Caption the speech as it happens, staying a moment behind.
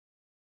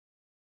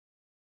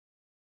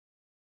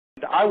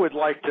I would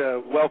like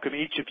to welcome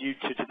each of you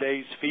to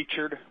today's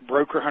featured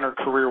BrokerHunter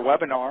Career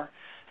Webinar,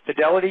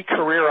 Fidelity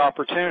Career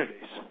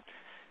Opportunities.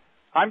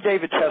 I'm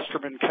David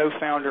Testerman,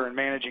 co-founder and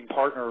managing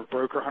partner of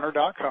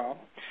BrokerHunter.com,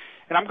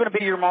 and I'm going to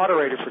be your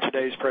moderator for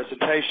today's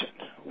presentation.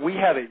 We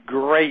have a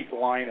great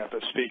lineup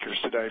of speakers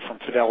today from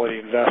Fidelity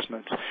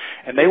Investments,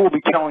 and they will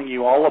be telling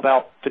you all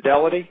about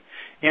Fidelity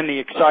and the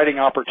exciting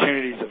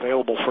opportunities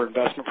available for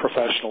investment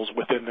professionals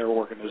within their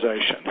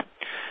organization.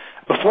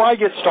 Before I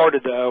get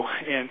started, though,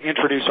 and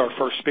introduce our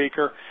first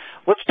speaker,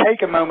 let's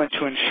take a moment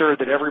to ensure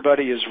that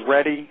everybody is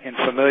ready and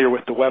familiar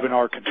with the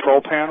webinar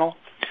control panel.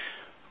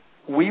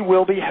 We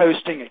will be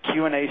hosting a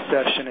Q&A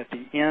session at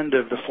the end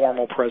of the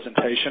formal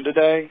presentation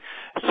today,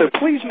 so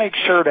please make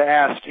sure to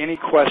ask any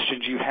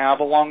questions you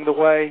have along the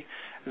way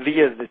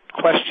via the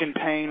question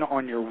pane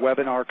on your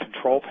webinar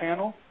control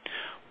panel.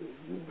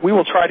 We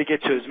will try to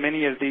get to as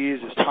many of these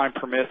as time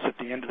permits at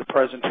the end of the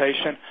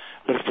presentation,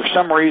 but if for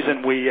some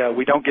reason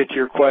we don't get to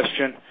your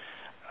question,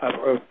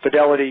 a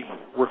Fidelity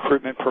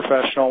recruitment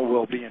professional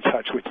will be in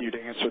touch with you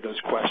to answer those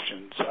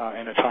questions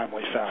in a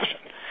timely fashion.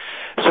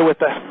 So with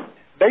the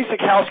basic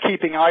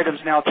housekeeping items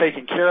now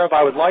taken care of,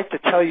 I would like to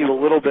tell you a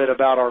little bit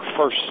about our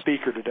first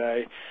speaker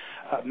today,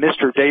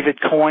 Mr. David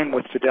Coyne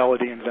with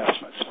Fidelity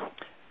Investments.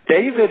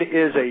 David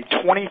is a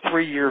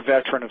 23-year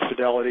veteran of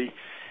Fidelity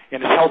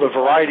and has held a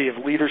variety of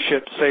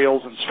leadership,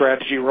 sales, and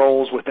strategy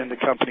roles within the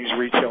company's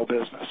retail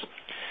business.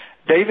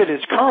 David is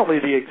currently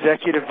the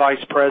Executive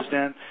Vice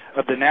President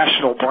of the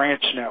National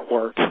Branch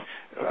Network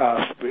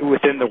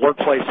within the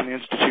Workplace and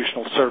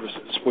Institutional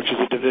Services, which is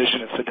a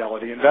division of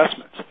Fidelity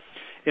Investments.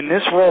 In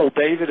this role,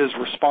 David is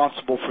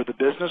responsible for the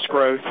business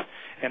growth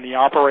and the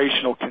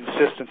operational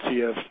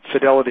consistency of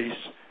Fidelity's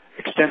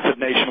extensive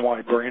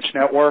nationwide branch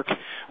network,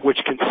 which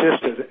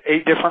consists of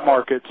 8 different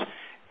markets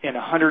in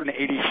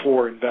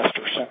 184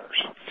 investor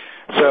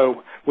centers.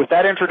 So with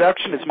that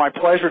introduction, it's my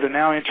pleasure to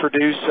now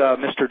introduce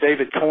Mr.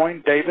 David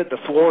Coyne. David, the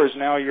floor is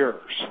now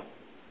yours.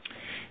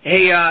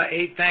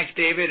 Hey, thanks,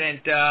 David, and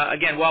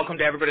again, welcome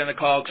to everybody on the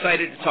call.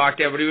 Excited to talk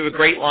to everybody. We have a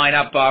great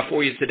lineup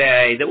for you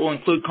today that will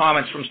include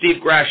comments from Steve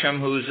Gresham,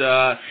 who's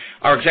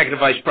our Executive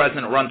Vice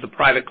President who runs the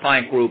Private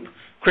Client Group,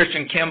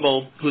 Christian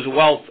Kimball, who's a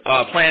wealth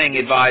planning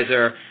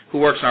advisor who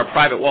works in our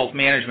Private Wealth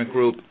Management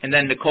Group, and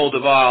then Nicole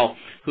Duvall,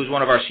 who's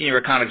one of our senior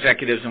account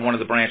executives in one of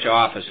the branch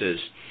offices.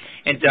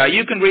 And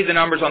you can read the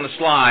numbers on the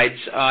slides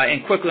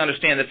and quickly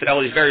understand that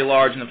Fidelity is very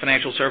large in the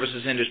financial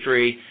services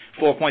industry,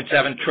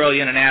 $4.7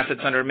 trillion in assets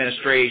under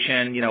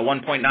administration,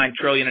 $1.9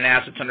 trillion in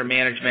assets under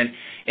management,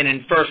 and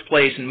in first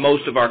place in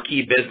most of our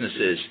key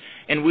businesses.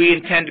 And we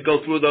intend to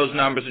go through those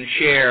numbers and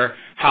share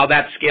how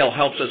that scale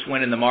helps us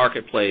win in the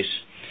marketplace.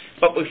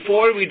 But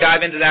before we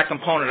dive into that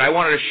component, I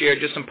wanted to share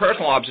just some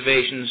personal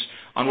observations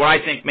on what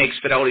I think makes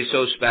Fidelity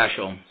so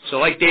special. So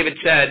like David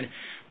said,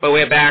 by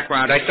way of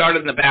background, I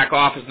started in the back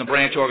office in the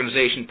branch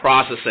organization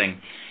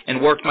processing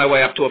and worked my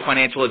way up to a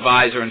financial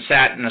advisor and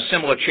sat in a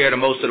similar chair to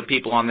most of the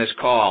people on this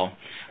call.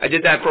 I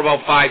did that for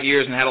about 5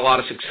 years and had a lot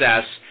of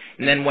success,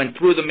 and then went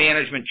through the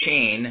management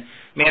chain,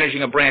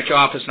 managing a branch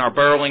office in our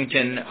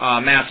Burlington,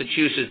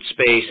 Massachusetts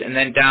space, and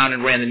then down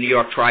and ran the New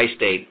York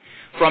tri-state.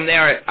 From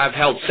there, I've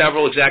held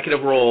several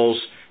executive roles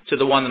to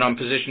the one that I'm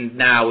positioned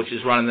now, which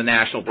is running the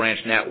National Branch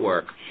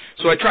Network.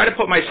 So I try to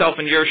put myself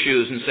in your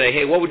shoes and say,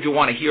 hey, what would you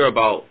want to hear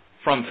about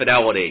from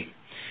Fidelity?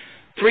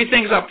 3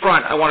 things up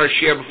front I want to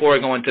share before I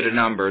go into the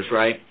numbers,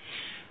 right?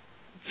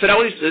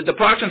 Fidelity's, the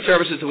products and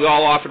services that we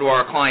all offer to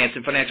our clients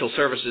in financial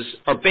services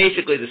are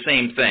basically the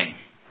same thing,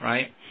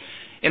 right?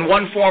 In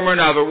one form or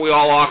another, we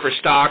all offer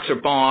stocks or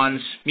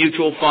bonds,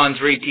 mutual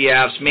funds or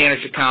ETFs,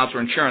 managed accounts or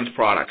insurance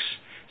products.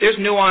 There's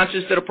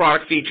nuances to the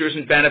product features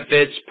and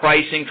benefits,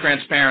 pricing,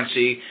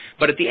 transparency,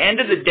 but at the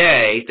end of the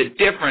day, the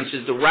difference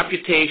is the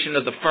reputation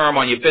of the firm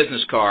on your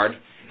business card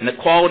and the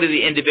quality of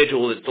the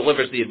individual that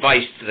delivers the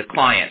advice to the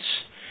clients.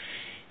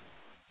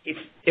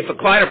 If a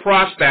client or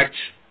prospect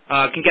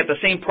can get the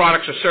same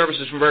products or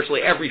services from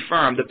virtually every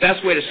firm, the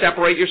best way to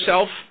separate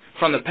yourself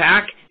from the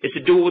pack is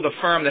to do it with a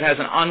firm that has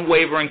an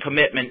unwavering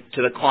commitment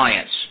to the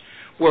clients.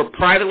 We're a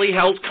privately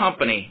held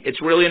company. It's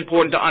really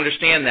important to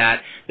understand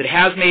that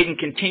has made and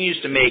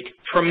continues to make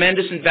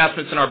tremendous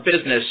investments in our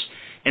business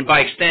and,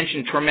 by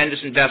extension, tremendous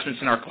investments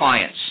in our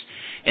clients.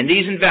 And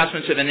these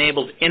investments have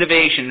enabled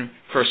innovation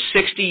for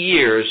 60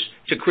 years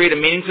to create a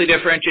meaningfully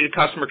differentiated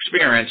customer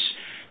experience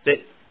that,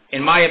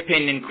 in my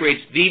opinion,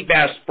 creates the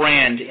best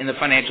brand in the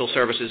financial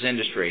services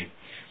industry.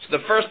 So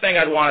the first thing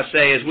I'd want to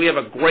say is we have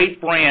a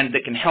great brand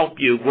that can help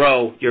you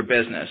grow your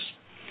business.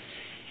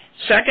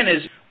 Second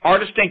is our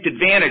distinct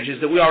advantage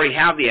is that we already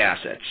have the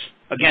assets.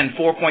 Again,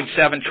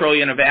 $4.7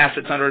 trillion of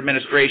assets under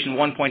administration,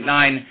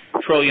 $1.9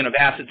 trillion of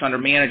assets under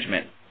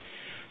management.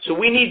 So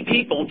we need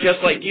people just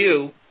like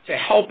you to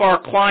help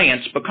our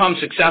clients become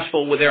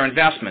successful with their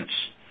investments.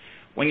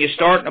 When you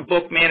start in a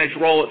book managed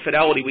role at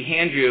Fidelity, we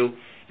hand you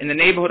in the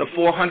neighborhood of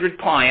 400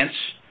 clients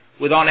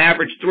with on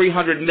average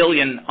 $300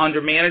 million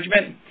under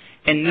management,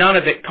 and none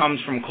of it comes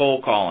from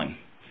cold calling.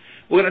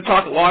 We're going to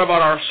talk a lot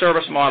about our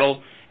service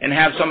model and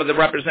have some of the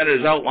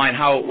representatives outline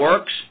how it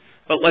works,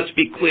 but let's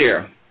be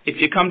clear. If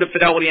you come to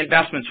Fidelity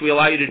Investments, we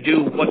allow you to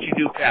do what you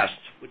do best,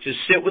 which is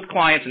sit with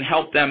clients and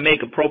help them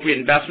make appropriate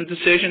investment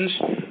decisions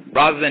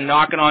rather than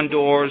knocking on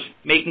doors,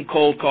 making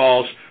cold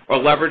calls, or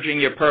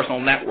leveraging your personal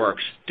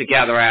networks to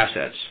gather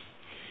assets.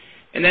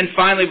 And then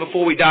finally,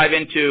 before we dive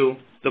into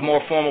the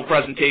more formal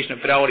presentation of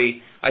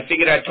Fidelity, I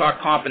figured I'd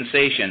talk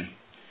compensation.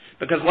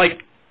 Because like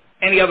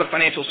any other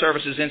financial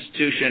services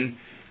institution,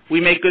 we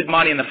make good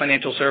money in the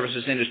financial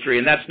services industry,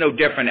 and that's no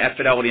different at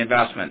Fidelity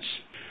Investments.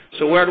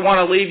 So where I'd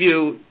want to leave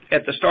you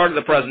at the start of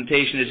the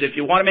presentation is if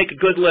you want to make a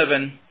good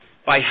living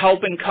by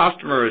helping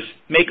customers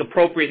make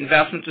appropriate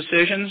investment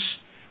decisions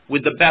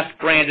with the best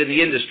brand in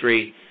the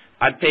industry,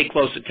 I'd pay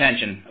close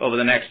attention over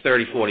the next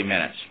 30, 40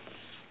 minutes.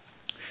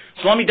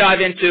 So let me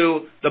dive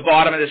into the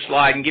bottom of this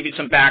slide and give you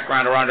some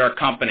background around our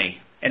company,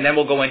 and then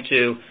we'll go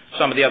into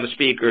some of the other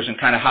speakers and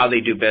kind of how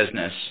they do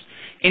business.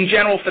 In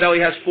general,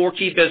 Fidelity has 4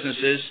 key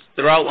businesses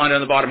that are outlined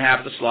on the bottom half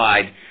of the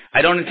slide.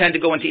 I don't intend to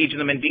go into each of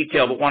them in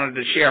detail, but wanted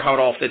to share how it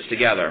all fits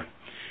together.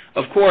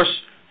 Of course,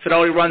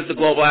 Fidelity runs the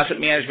Global Asset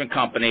Management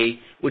Company,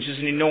 which is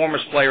an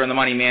enormous player in the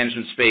money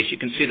management space. You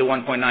can see the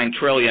 $1.9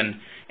 trillion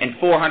and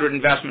 400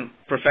 investment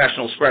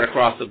professionals spread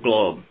across the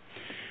globe.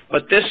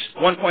 But this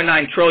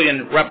 $1.9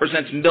 trillion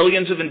represents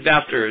millions of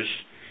investors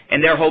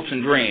and their hopes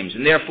and dreams,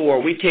 and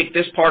therefore we take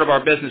this part of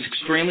our business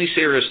extremely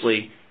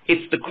seriously.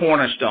 It's the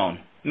cornerstone.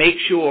 Make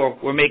sure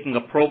we're making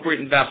appropriate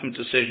investment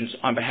decisions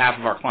on behalf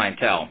of our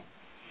clientele.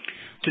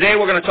 Today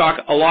we're going to talk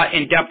a lot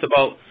in depth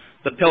about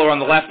the pillar on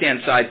the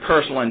left-hand side,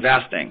 personal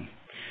investing.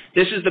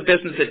 This is the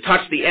business that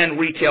touches the end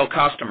retail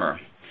customer.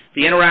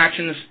 The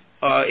interactions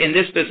in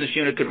this business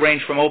unit could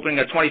range from opening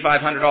a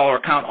 $2,500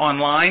 account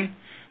online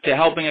to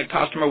helping a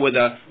customer with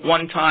a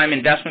one-time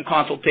investment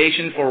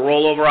consultation for a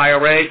rollover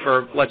IRA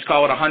for, let's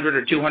call it $100,000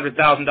 or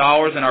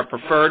 $200,000 in our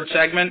preferred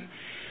segment,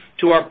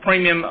 to our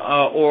premium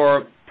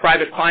or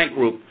private client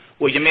group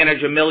where you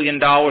manage $1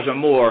 million or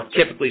more,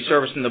 typically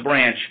servicing the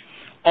branch,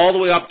 all the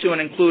way up to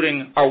and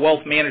including our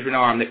wealth management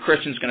arm that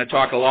Christian's going to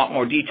talk a lot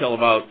more detail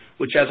about,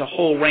 which has a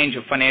whole range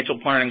of financial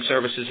planning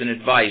services and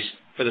advice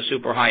for the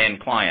super high-end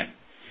client.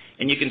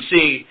 And you can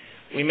see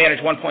we manage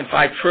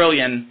 $1.5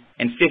 trillion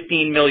and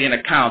 15 million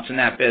accounts in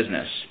that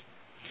business.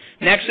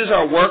 Next is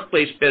our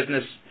workplace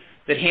business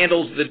that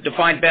handles the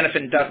defined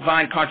benefit and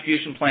defined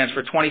contribution plans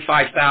for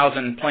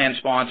 25,000 plan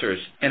sponsors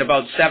and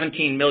about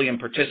 17 million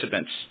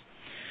participants.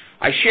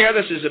 I share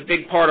this as a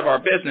big part of our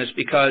business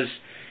because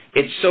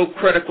it's so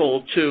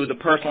critical to the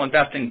personal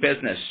investing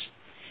business.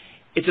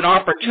 It's an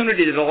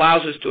opportunity that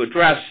allows us to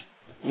address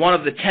one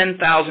of the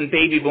 10,000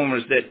 baby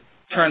boomers that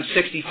turn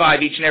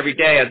 65 each and every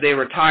day as they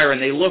retire,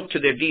 and they look to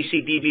their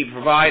DC/DB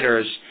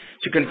providers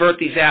to convert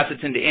these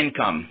assets into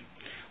income.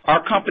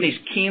 Our company is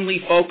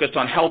keenly focused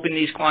on helping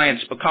these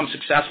clients become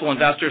successful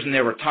investors in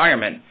their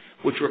retirement,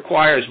 which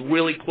requires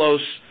really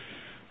close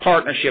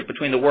partnership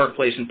between the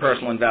workplace and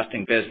personal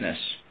investing business.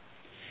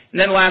 And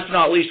then last but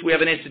not least, we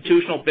have an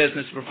institutional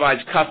business that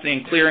provides custody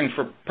and clearing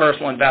for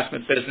personal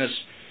investment business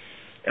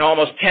in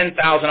almost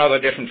 10,000 other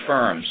different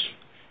firms.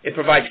 It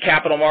provides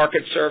capital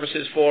market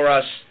services for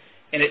us,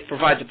 and it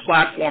provides a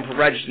platform for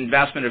registered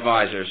investment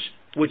advisors,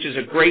 which is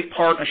a great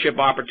partnership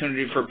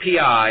opportunity for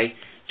PI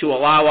to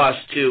allow us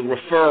to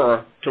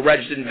refer to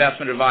registered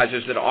investment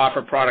advisors that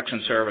offer products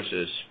and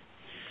services.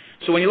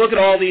 So when you look at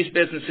all these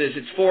businesses,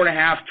 it's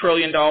 $4.5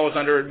 trillion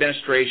under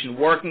administration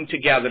working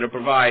together to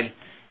provide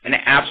an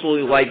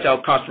absolutely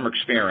lights-out customer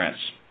experience.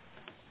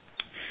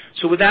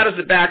 So with that as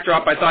the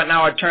backdrop, I thought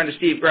now I'd turn to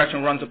Steve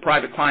Gresham, who runs a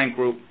private client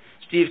group.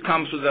 Steve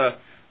comes with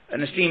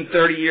an esteemed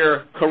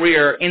 30-year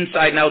career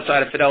inside and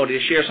outside of Fidelity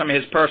to share some of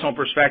his personal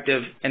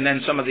perspective and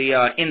then some of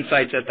the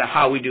insights as to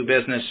how we do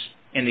business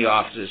in the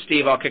offices.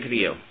 Steve, I'll kick it to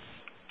you.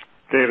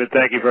 David,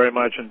 thank you very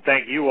much, and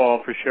thank you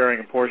all for sharing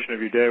a portion of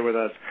your day with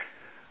us.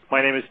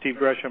 My name is Steve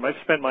Gresham. I've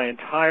spent my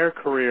entire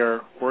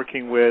career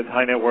working with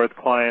high-net-worth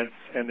clients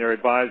and their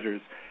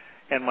advisors,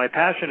 and my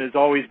passion has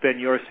always been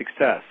your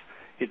success.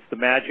 It's the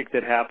magic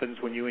that happens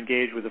when you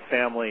engage with a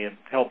family and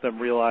help them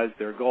realize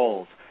their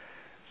goals.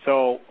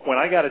 So when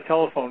I got a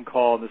telephone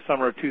call in the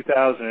summer of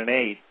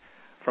 2008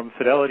 from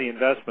Fidelity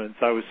Investments,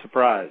 I was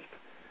surprised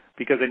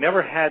because I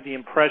never had the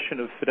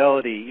impression of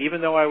Fidelity, even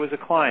though I was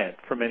a client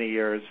for many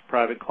years,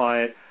 private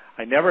client,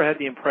 I never had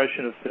the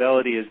impression of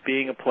Fidelity as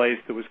being a place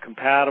that was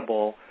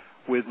compatible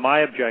with my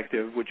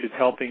objective, which is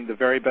helping the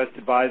very best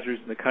advisors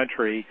in the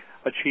country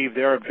achieve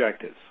their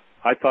objectives.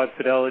 I thought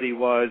Fidelity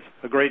was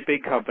a great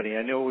big company.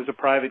 I knew it was a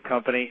private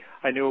company.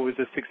 I knew it was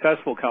a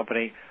successful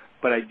company,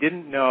 but I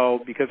didn't know,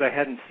 because I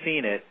hadn't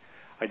seen it,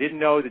 I didn't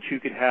know that you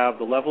could have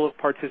the level of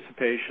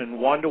participation,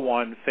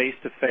 one-to-one,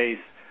 face-to-face,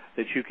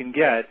 that you can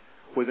get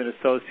with an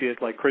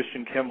associate like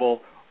Christian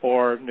Kimball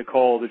or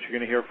Nicole that you're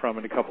going to hear from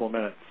in a couple of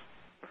minutes.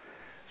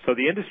 So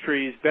the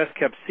industry's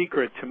best-kept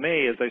secret to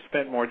me, as I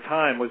spent more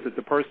time, was that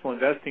the personal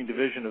investing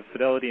division of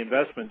Fidelity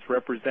Investments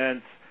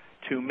represents,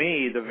 to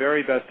me, the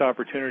very best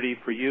opportunity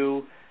for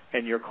you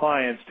and your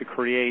clients to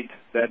create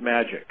that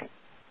magic.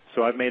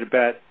 So I've made a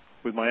bet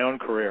with my own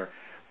career.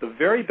 The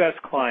very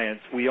best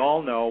clients we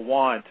all know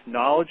want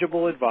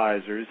knowledgeable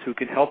advisors who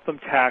can help them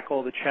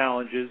tackle the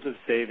challenges of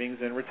savings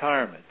and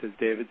retirement, as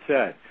David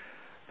said.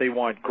 They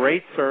want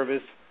great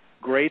service,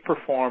 great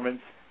performance,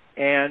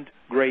 and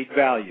great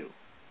value.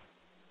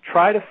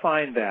 Try to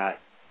find that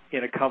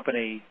in a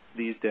company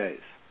these days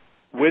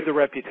with the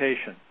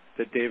reputation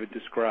that David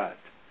described.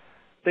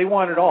 They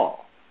want it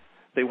all.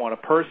 They want a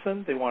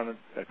person. They want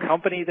a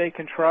company they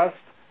can trust.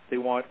 They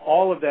want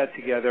all of that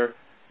together.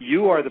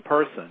 You are the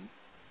person.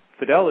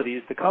 Fidelity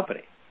is the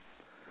company.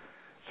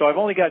 So I've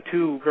only got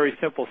two very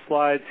simple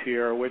slides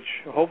here, which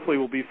hopefully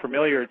will be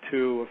familiar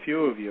to a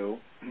few of you.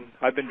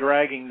 I've been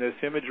dragging this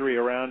imagery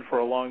around for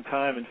a long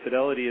time, and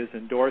Fidelity has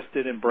endorsed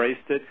it,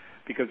 embraced it,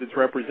 because it's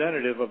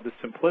representative of the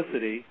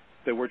simplicity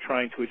that we're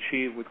trying to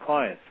achieve with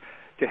clients.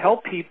 To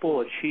help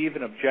people achieve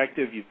an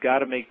objective, you've got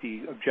to make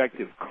the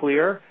objective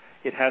clear.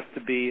 It has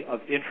to be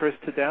of interest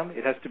to them.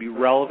 It has to be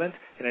relevant,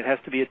 and it has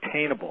to be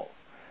attainable.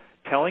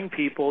 Telling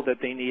people that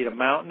they need a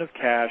mountain of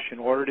cash in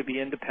order to be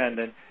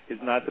independent is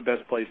not the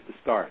best place to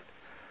start.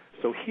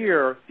 So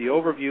here, the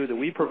overview that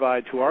we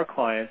provide to our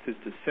clients is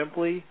to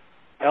simply,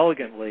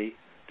 elegantly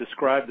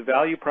describe the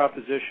value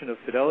proposition of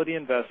Fidelity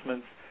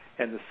Investments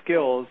and the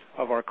skills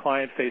of our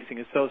client-facing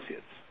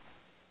associates,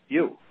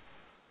 you.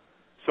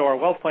 So our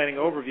wealth planning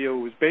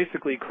overview was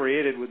basically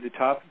created with the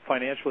top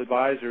financial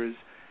advisors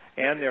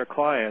and their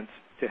clients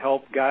to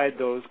help guide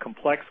those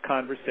complex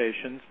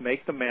conversations,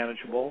 make them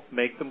manageable,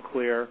 make them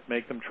clear,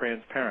 make them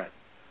transparent,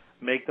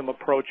 make them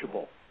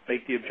approachable,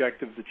 make the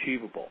objectives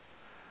achievable.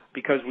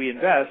 Because we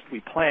invest,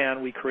 we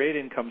plan, we create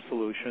income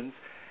solutions,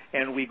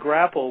 and we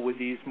grapple with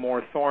these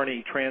more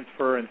thorny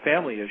transfer and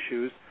family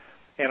issues,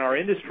 and our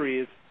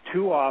industry is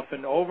too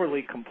often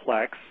overly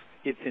complex,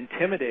 it's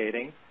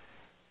intimidating,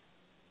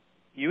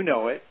 you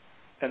know it,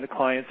 and the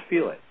clients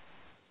feel it.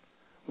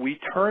 We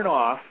turn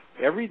off,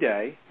 every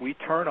day, we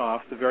turn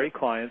off the very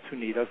clients who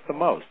need us the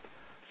most.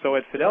 So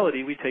at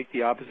Fidelity, we take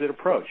the opposite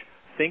approach.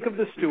 Think of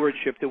the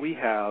stewardship that we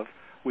have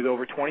with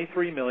over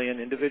 23 million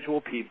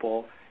individual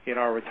people in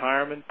our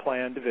retirement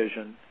plan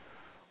division,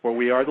 where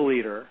we are the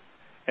leader,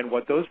 and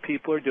what those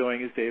people are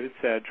doing, as David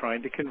said,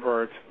 trying to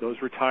convert those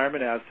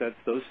retirement assets,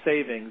 those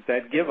savings,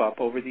 that give up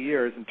over the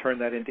years and turn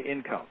that into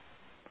income.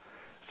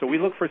 So we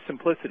look for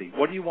simplicity.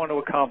 What do you want to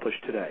accomplish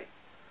today?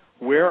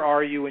 Where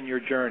are you in your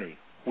journey?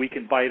 We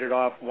can bite it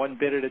off one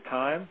bit at a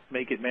time,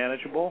 make it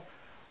manageable,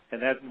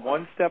 and that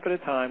one step at a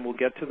time, we'll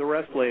get to the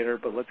rest later,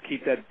 but let's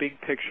keep that big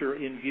picture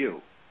in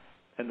view.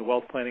 And the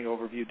wealth planning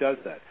overview does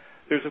that.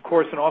 There's, of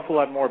course, an awful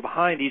lot more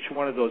behind each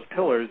one of those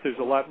pillars. There's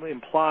a lot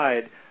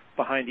implied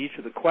behind each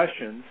of the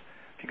questions.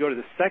 If you go to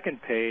the second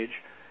page,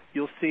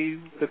 you'll see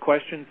the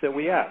questions that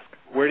we ask.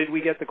 Where did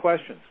we get the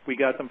questions? We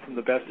got them from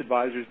the best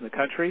advisors in the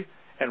country,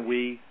 and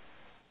we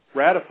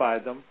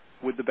ratified them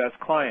with the best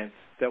clients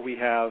that we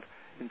have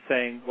in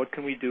saying, what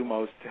can we do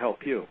most to help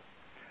you?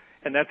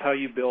 And that's how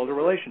you build a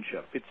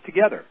relationship. It's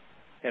together,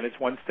 and it's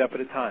one step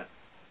at a time.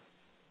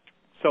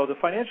 So the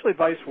financial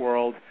advice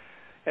world,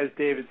 as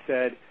David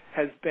said,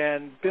 has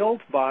been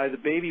built by the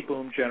baby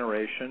boom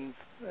generation,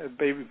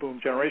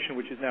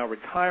 which is now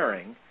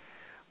retiring,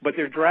 but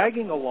they're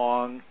dragging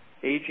along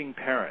aging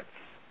parents,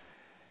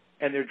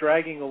 and they're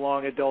dragging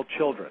along adult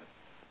children.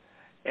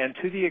 And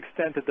to the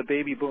extent that the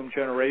baby boom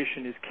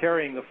generation is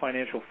carrying the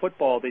financial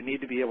football, they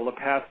need to be able to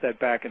pass that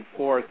back and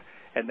forth,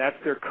 and that's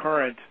their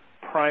current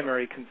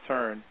primary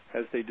concern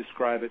as they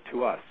describe it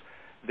to us.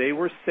 They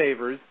were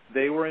savers,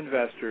 they were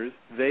investors,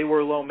 they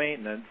were low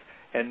maintenance,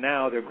 and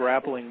now they're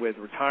grappling with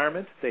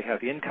retirement, they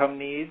have income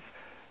needs,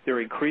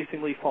 they're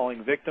increasingly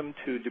falling victim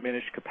to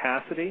diminished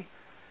capacity,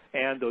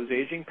 and those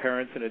aging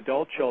parents and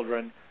adult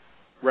children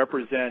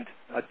represent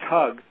a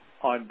tug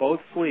on both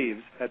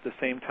sleeves at the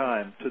same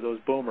time to those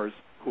boomers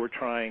who are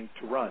trying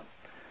to run.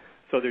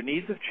 So their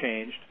needs have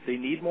changed, they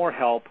need more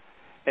help,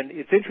 and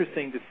it's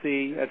interesting to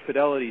see at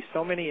Fidelity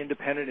so many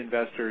independent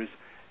investors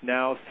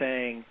now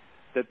saying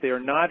that they're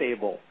not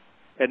able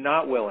and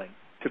not willing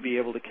to be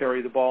able to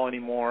carry the ball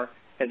anymore,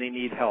 and they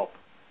need help.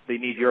 They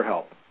need your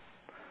help.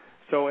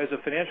 So as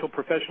a financial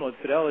professional at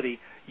Fidelity,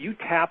 you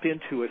tap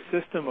into a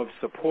system of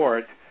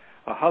support,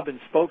 a hub and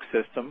spoke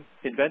system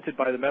invented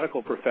by the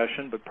medical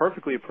profession, but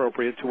perfectly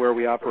appropriate to where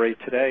we operate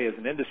today as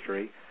an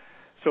industry.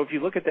 So if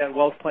you look at that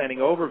wealth planning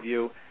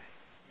overview,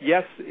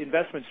 yes,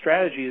 investment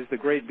strategy is the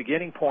great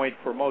beginning point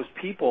for most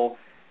people,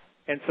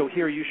 and so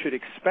here you should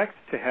expect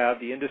to have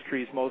the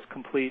industry's most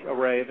complete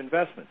array of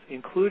investments,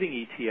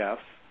 including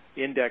ETFs,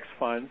 index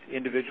funds,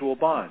 individual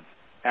bonds.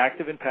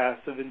 Active and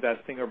passive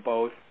investing are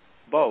both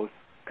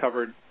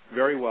covered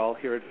very well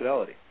here at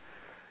Fidelity.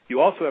 You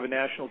also have a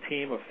national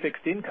team of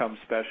fixed income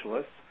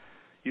specialists.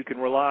 You can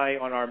rely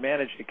on our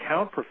managed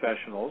account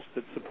professionals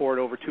that support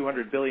over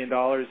 $200 billion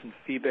in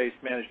fee-based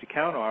managed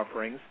account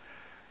offerings,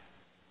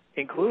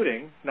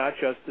 including not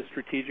just the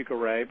strategic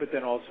array, but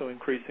then also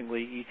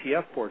increasingly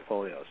ETF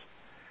portfolios.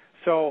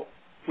 So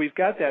we've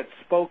got that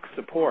spoke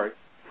support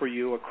for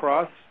you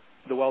across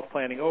the wealth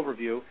planning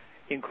overview,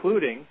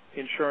 including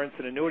insurance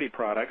and annuity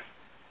products.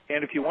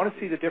 And if you want to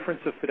see the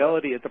difference of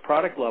Fidelity at the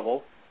product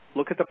level,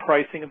 look at the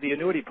pricing of the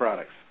annuity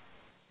products,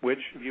 which,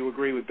 if you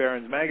agree with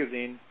Barron's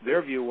Magazine,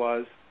 their view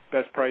was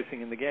best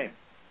pricing in the game.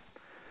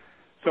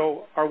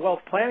 So our wealth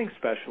planning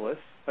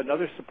specialists,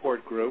 another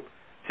support group,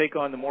 take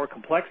on the more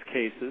complex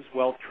cases,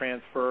 wealth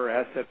transfer,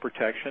 asset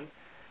protection,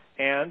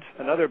 and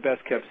another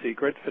best-kept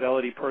secret,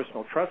 Fidelity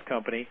Personal Trust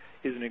Company,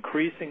 is an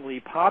increasingly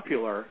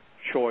popular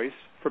choice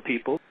for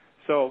people.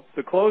 So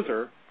the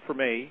closer, for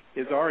me,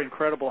 is our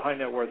incredible high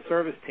net worth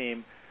service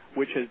team,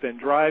 which has been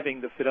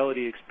driving the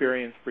Fidelity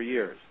experience for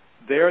years.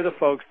 They're the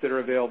folks that are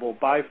available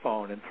by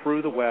phone and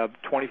through the web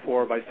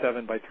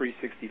 24/7 by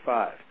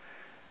 365.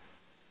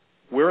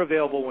 We're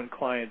available when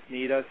clients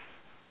need us,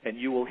 and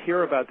you will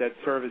hear about that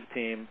service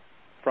team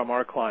from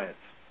our clients.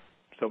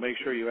 So make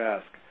sure you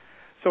ask.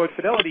 So at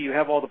Fidelity, you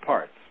have all the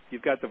parts.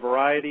 You've got the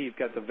variety, you've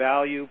got the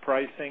value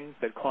pricing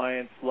that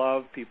clients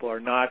love. People are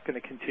not going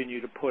to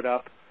continue to put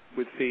up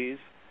with fees,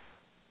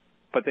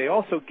 but they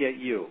also get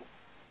you.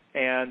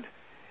 And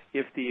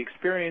if the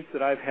experience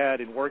that I've had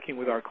in working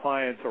with our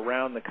clients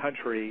around the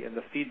country and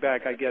the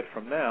feedback I get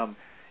from them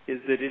is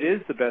that it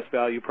is the best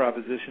value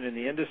proposition in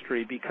the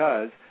industry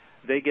because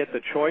they get the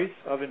choice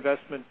of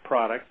investment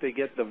product, they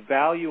get the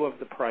value of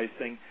the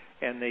pricing,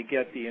 and they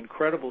get the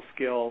incredible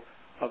skill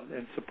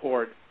and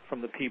support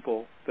from the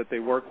people that they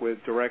work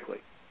with directly.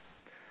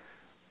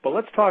 But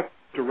let's talk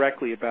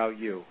directly about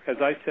you. As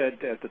I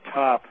said at the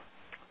top,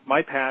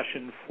 my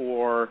passion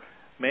for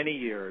many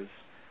years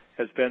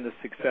has been the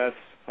success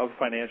of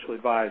financial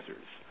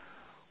advisors,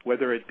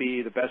 whether it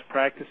be the best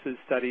practices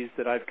studies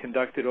that I've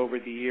conducted over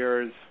the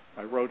years.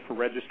 I wrote for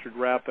Registered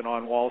Rep and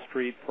on Wall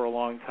Street for a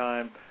long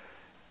time.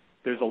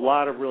 There's a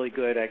lot of really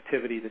good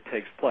activity that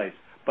takes place.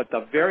 But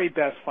the very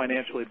best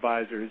financial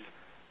advisors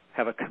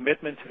have a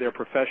commitment to their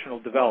professional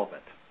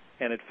development.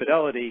 And at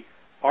Fidelity,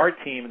 our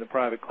team in the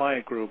Private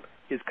Client Group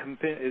is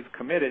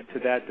committed to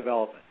that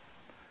development.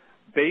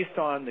 Based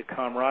on the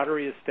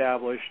camaraderie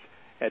established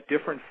at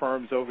different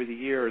firms over the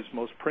years,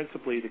 most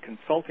principally the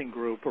consulting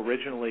group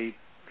originally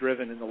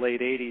driven in the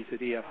late 80s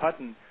at E.F.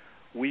 Hutton,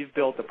 we've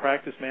built the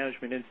Practice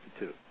Management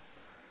Institute.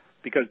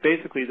 Because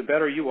basically the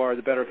better you are,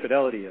 the better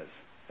Fidelity is.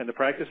 And the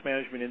Practice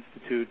Management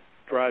Institute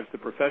drives the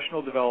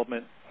professional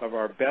development of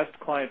our best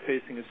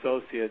client-facing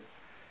associates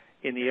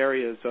in the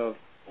areas of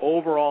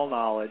overall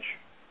knowledge.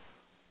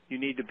 You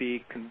need to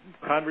be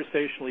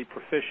conversationally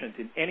proficient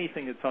in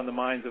anything that's on the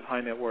minds of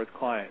high net worth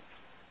clients.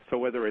 So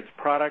whether it's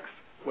products,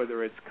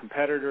 whether it's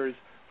competitors,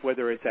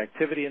 whether it's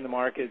activity in the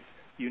markets,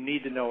 you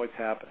need to know what's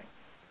happening.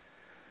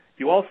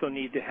 You also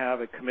need to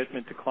have a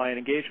commitment to client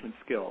engagement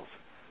skills.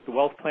 The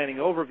wealth planning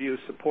overview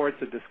supports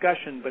a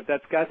discussion, but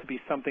that's got to be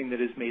something that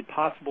is made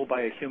possible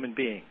by a human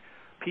being.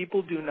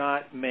 People do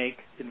not make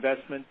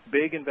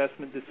big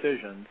investment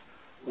decisions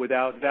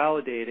without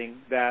validating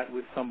that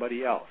with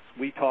somebody else.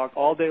 We talk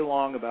all day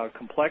long about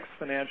complex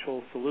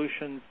financial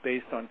solutions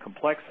based on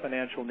complex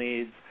financial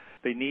needs.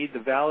 They need the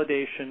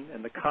validation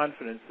and the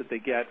confidence that they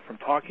get from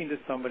talking to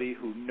somebody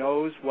who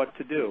knows what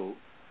to do,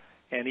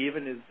 and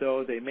even as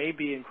though they may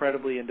be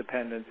incredibly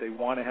independent, they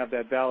want to have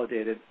that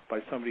validated by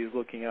somebody who's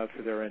looking out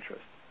for their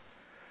interests.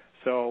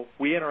 So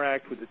we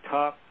interact with the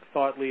top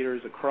thought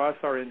leaders across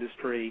our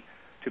industry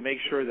to make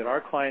sure that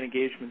our client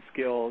engagement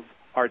skills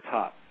are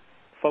top,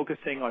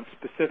 focusing on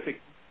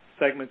specific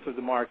segments of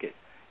the market,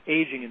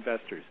 aging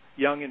investors,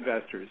 young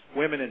investors,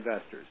 women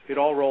investors. It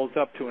all rolls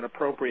up to an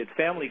appropriate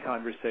family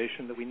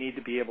conversation that we need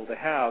to be able to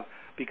have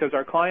because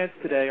our clients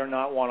today are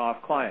not one-off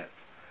clients.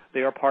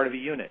 They are part of a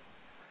unit.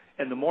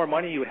 And the more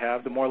money you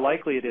have, the more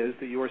likely it is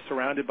that you are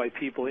surrounded by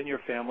people in your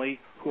family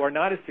who are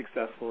not as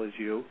successful as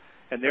you,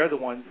 and they're the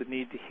ones that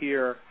need to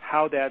hear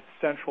how that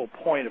central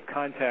point of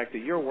contact that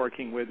you're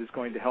working with is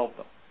going to help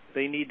them.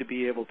 They need to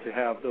be able to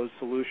have those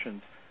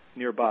solutions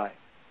nearby.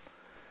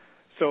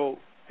 So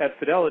at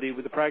Fidelity,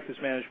 with the Practice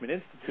Management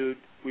Institute,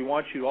 we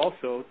want you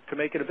also to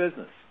make it a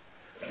business.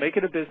 Make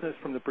it a business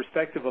from the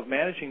perspective of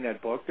managing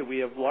that book that we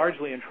have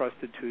largely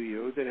entrusted to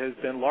you, that has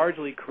been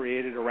largely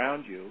created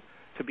around you,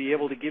 to be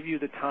able to give you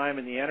the time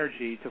and the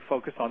energy to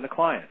focus on the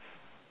clients.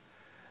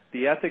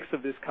 The ethics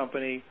of this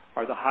company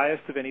are the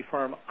highest of any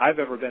firm I've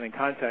ever been in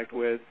contact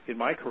with in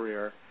my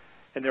career,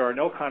 and there are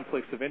no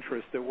conflicts of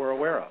interest that we're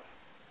aware of.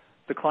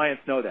 The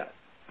clients know that.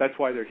 That's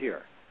why they're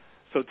here.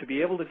 So to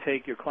be able to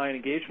take your client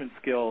engagement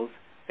skills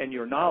and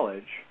your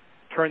knowledge,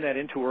 turn that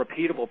into a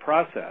repeatable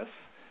process,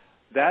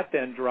 that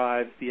then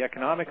drives the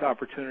economic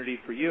opportunity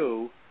for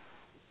you,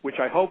 which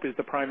I hope is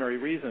the primary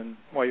reason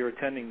why you're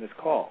attending this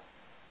call.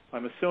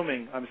 I'm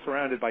assuming I'm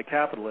surrounded by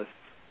capitalists,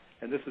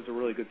 and this is a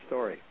really good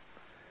story.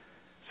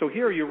 So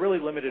here you're really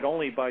limited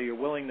only by your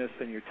willingness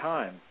and your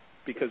time,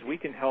 because we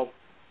can help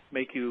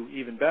make you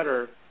even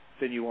better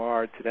than you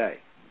are today.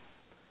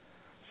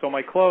 So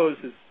my close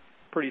is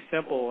pretty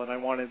simple, and I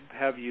want to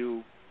have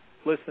you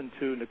listen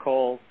to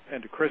Nicole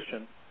and to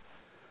Christian.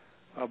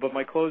 But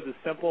my close is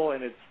simple,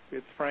 and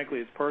it's frankly,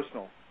 it's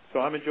personal. So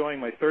I'm enjoying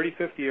my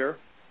 35th year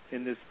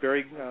in this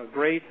very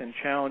great and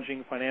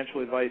challenging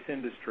financial advice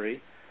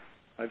industry.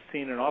 I've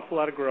seen an awful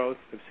lot of growth.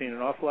 I've seen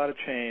an awful lot of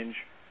change.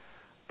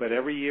 But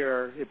every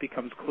year it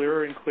becomes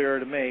clearer and clearer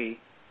to me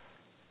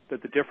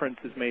that the difference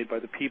is made by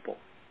the people.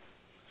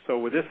 So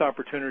with this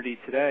opportunity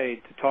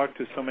today to talk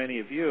to so many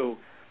of you,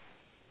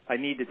 I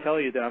need to tell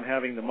you that I'm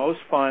having the most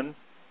fun,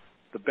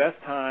 the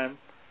best time,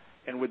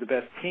 and with the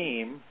best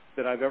team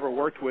that I've ever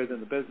worked with in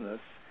the business.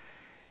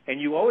 And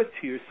you owe it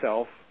to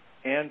yourself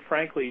and,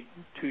 frankly,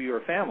 to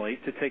your family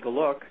to take a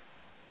look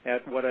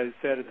at what I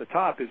said at the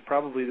top is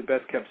probably the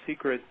best-kept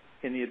secret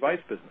in the advice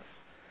business.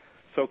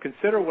 So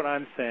consider what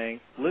I'm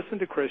saying. Listen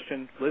to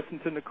Christian. Listen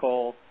to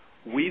Nicole.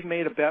 We've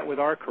made a bet with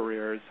our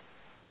careers.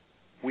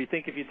 We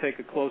think if you take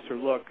a closer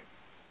look,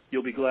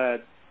 you'll be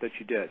glad that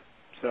you did.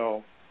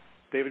 So,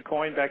 David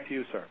Coyne, back to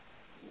you, sir.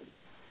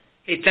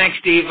 Hey, thanks,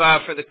 Steve,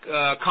 for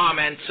the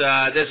comments.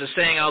 There's a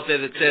saying out there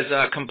that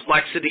says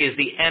complexity is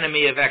the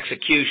enemy of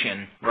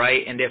execution,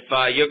 right? And if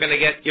you're going to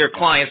get your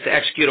clients to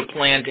execute a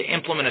plan, to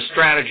implement a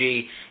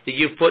strategy that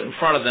you've put in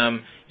front of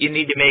them, you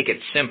need to make it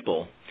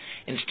simple.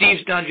 And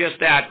Steve's done just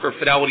that for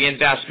Fidelity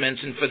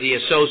Investments and for the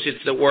associates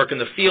that work in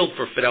the field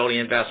for Fidelity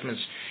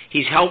Investments.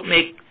 He's helped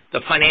make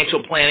the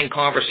financial planning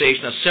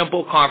conversation a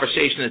simple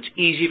conversation that's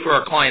easy for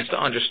our clients to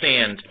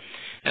understand.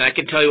 And I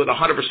can tell you with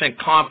 100%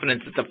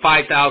 confidence that the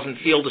 5,000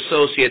 field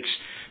associates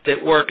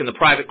that work in the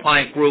private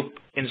client group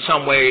in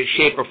some way,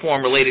 shape, or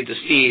form related to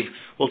Steve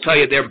will tell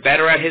you they're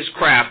better at his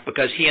craft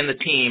because he and the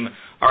team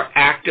are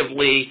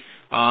actively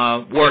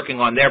working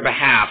on their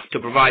behalf to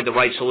provide the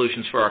right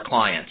solutions for our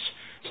clients.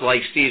 So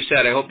like Steve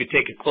said, I hope you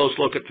take a close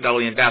look at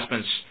Fidelity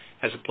Investments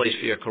as a place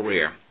for your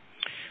career.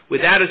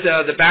 With that as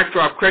the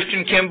backdrop,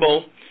 Christian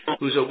Kimball,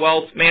 who's a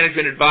wealth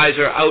management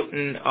advisor out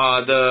in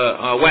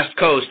the West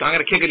Coast. I'm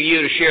going to kick it to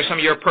you to share some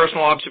of your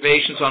personal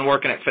observations on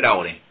working at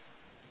Fidelity.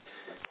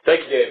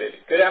 Thanks, David.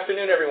 Good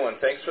afternoon, everyone.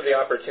 Thanks for the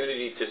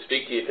opportunity to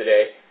speak to you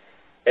today.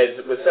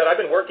 As was said, I've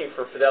been working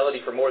for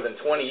Fidelity for more than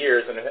 20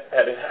 years and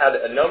have had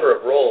a number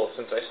of roles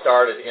since I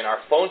started in our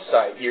phone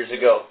site years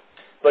ago.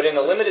 But in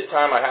the limited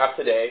time I have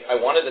today, I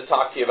wanted to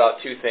talk to you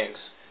about two things.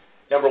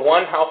 Number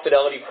one, how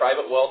Fidelity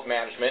Private Wealth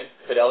Management,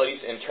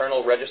 Fidelity's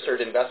internal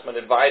registered investment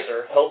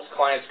advisor, helps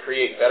clients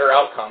create better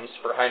outcomes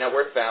for high net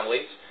worth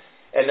families.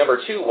 And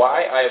number two,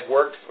 why I have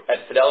worked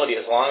at Fidelity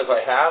as long as I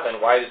have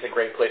and why it is a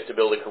great place to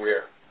build a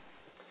career.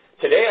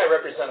 Today I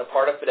represent a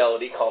part of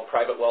Fidelity called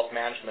Private Wealth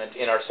Management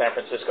in our San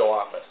Francisco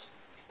office.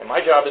 And my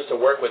job is to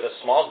work with a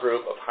small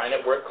group of high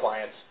net worth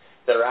clients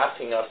that are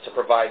asking us to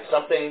provide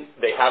something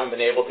they haven't been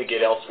able to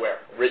get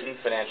elsewhere, written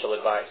financial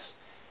advice.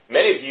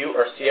 Many of you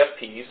are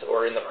CFPs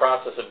or in the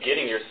process of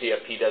getting your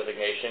CFP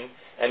designation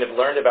and have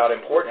learned about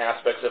important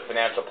aspects of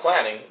financial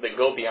planning that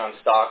go beyond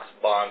stocks,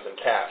 bonds, and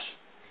cash.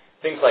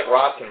 Things like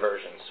Roth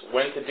conversions,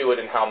 when to do it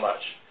and how much,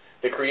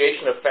 the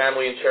creation of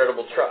family and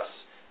charitable trusts,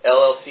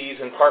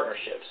 LLCs and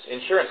partnerships,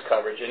 insurance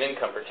coverage and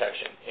income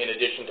protection, in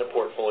addition to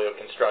portfolio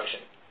construction.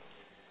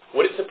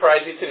 Would it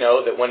surprise you to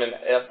know that when an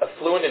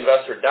affluent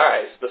investor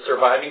dies, the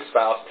surviving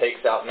spouse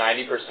takes out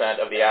 90%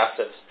 of the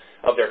assets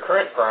of their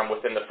current firm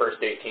within the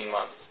first 18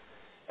 months?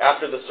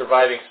 After the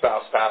surviving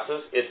spouse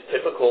passes, it's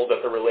typical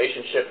that the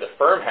relationship the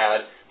firm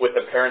had with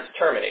the parents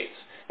terminates,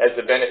 as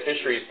the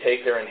beneficiaries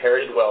take their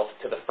inherited wealth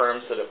to the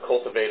firms that have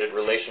cultivated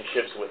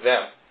relationships with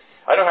them.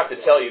 I don't have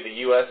to tell you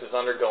the U.S. is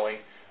undergoing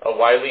a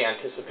widely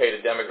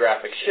anticipated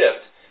demographic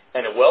shift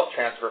and a wealth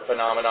transfer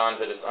phenomenon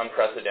that is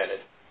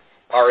unprecedented.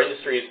 Our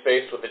industry is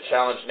faced with the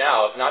challenge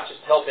now of not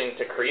just helping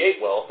to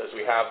create wealth as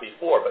we have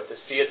before, but to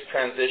see its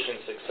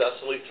transition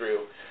successfully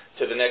through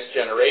to the next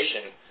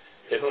generation,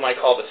 to whom I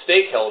call the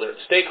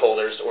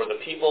stakeholders or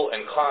the people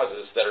and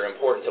causes that are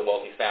important to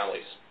wealthy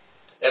families.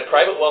 At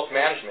Private Wealth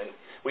Management,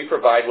 we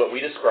provide what we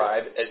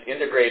describe as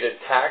integrated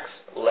tax,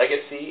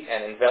 legacy,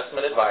 and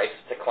investment advice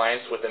to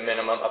clients with a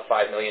minimum of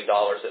 $5 million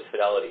at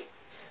Fidelity.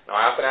 Now,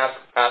 I often ask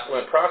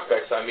affluent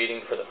prospects I'm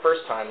meeting for the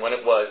first time when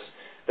it was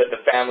that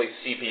the family's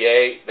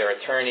CPA, their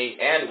attorney,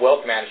 and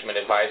wealth management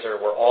advisor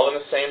were all in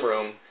the same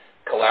room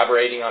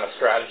collaborating on a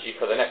strategy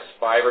for the next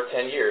 5 or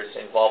 10 years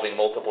involving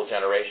multiple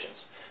generations.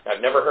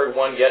 I've never heard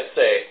one yet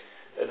say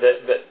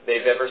that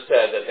they've ever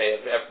said that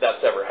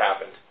that's ever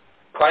happened.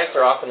 Clients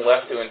are often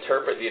left to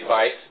interpret the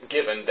advice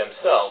given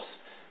themselves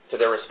to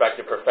their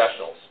respective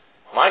professionals.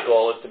 My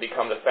goal is to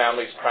become the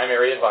family's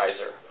primary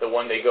advisor, the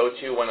one they go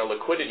to when a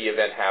liquidity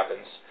event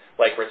happens,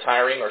 like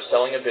retiring or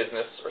selling a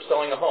business or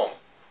selling a home.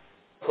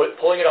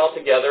 Pulling it all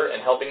together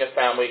and helping a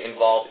family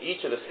involve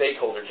each of the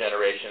stakeholder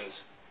generations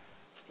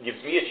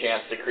gives me a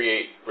chance to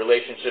create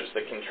relationships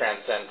that can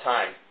transcend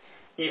time,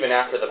 even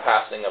after the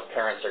passing of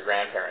parents or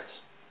grandparents.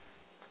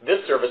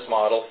 This service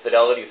model,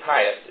 Fidelity's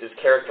highest, is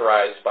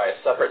characterized by a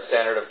separate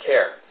standard of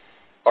care.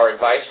 Our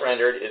advice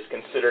rendered is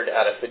considered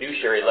at a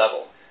fiduciary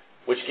level,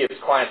 which gives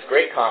clients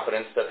great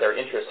confidence that their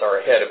interests are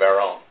ahead of our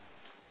own.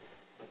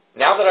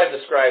 Now that I've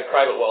described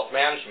private wealth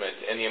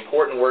management and the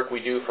important work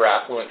we do for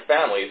affluent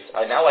families,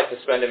 I'd now like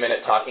to spend a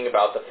minute talking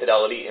about the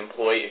Fidelity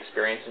employee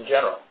experience in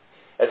general.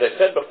 As I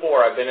said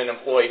before, I've been an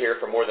employee here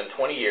for more than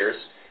 20 years,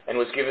 and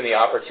was given the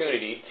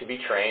opportunity to be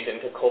trained and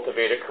to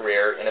cultivate a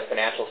career in a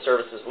financial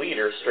services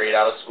leader straight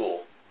out of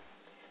school.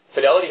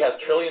 Fidelity has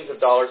trillions of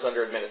dollars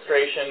under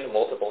administration,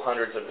 multiple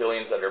hundreds of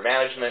billions under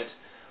management,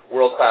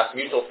 world-class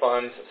mutual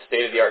funds,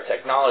 state-of-the-art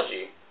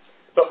technology,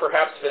 But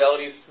perhaps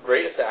Fidelity's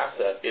greatest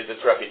asset is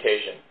its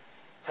reputation.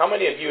 How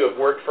many of you have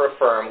worked for a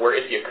firm where,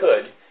 if you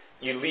could,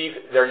 you leave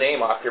their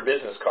name off your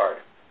business card?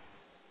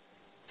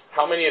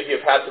 How many of you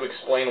have had to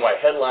explain why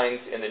headlines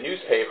in the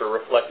newspaper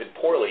reflected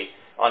poorly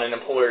on an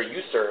employer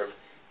you serve,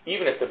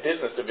 even if the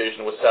business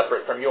division was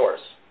separate from yours?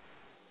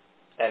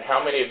 And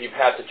how many of you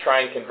have had to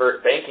try and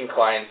convert banking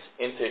clients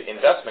into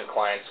investment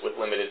clients with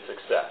limited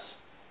success?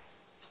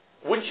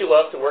 Wouldn't you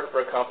love to work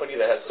for a company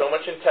that has so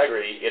much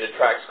integrity it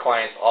attracts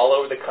clients all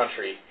over the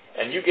country,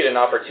 and you get an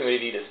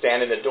opportunity to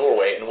stand in the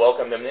doorway and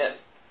welcome them in?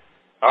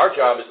 Our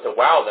job is to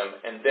wow them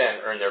and then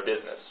earn their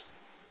business.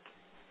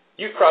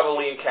 You've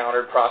probably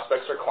encountered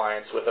prospects or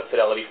clients with a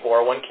Fidelity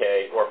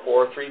 401k or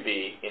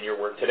 403b in your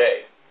work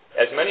today.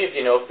 As many of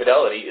you know,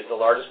 Fidelity is the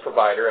largest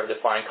provider of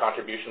defined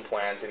contribution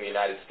plans in the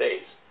United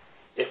States.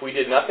 If we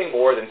did nothing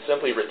more than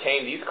simply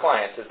retain these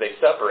clients as they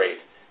separate,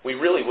 we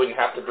really wouldn't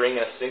have to bring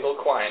in a single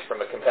client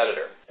from a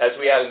competitor. As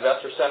we add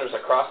investor centers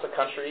across the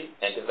country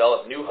and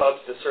develop new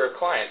hubs to serve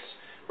clients,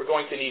 we're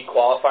going to need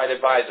qualified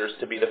advisors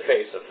to be the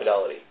face of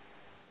Fidelity.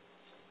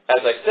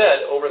 As I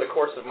said, over the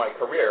course of my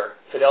career,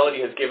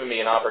 Fidelity has given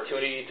me an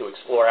opportunity to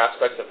explore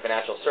aspects of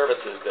financial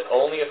services that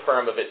only a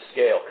firm of its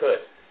scale could.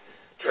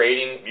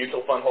 Trading,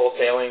 mutual fund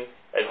wholesaling,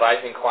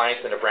 advising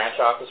clients in a branch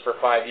office for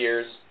 5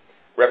 years,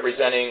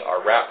 representing our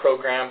WRAP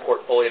program,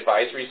 portfolio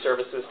advisory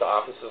services to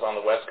offices on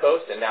the West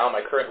Coast, and now my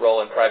current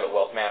role in private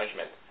wealth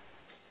management.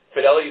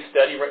 Fidelity's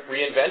steady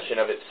reinvention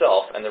of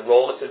itself and the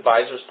role its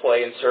advisors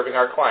play in serving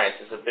our clients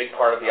is a big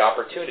part of the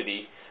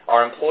opportunity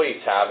our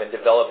employees have in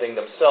developing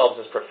themselves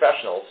as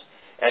professionals,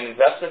 and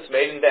investments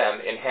made in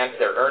them enhance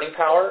their earning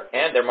power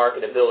and their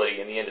marketability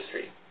in the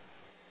industry.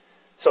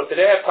 So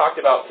today I've talked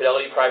about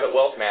Fidelity Private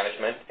Wealth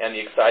Management and the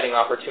exciting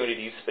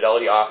opportunities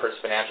Fidelity offers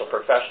financial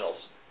professionals.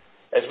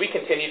 As we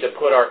continue to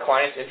put our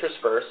clients' interests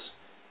first,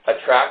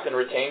 attract and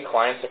retain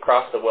clients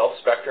across the wealth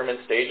spectrum and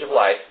stage of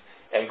life,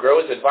 and grow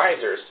as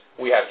advisors,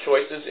 we have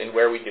choices in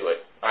where we do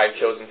it. I've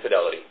chosen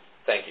Fidelity.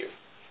 Thank you.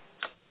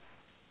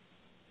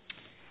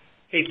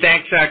 Hey,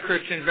 thanks,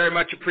 Christian. Very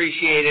much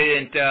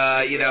appreciated,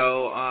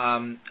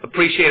 and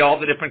appreciate all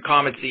the different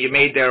comments that you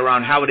made there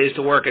around how it is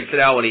to work at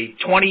Fidelity.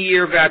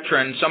 20-year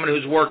veteran, someone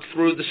who's worked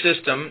through the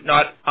system,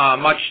 not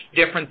much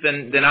different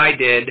than I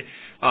did.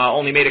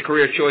 Only made a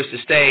career choice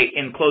to stay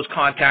in close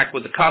contact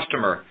with the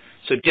customer.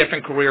 So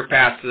different career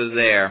paths are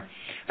there.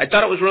 I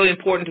thought it was really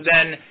important to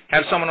then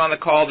have someone on the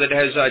call that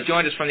has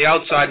joined us from the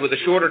outside with a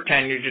shorter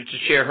tenure to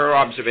share her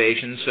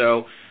observations.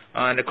 So,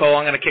 Nicole,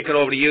 I'm going to kick it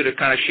over to you to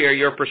kind of share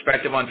your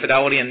perspective on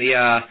Fidelity and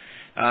the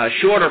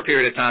shorter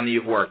period of time that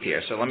you've worked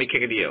here. So let me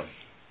kick it to you.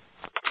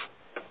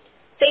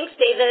 Thanks,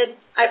 David.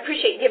 I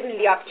appreciate giving me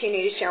the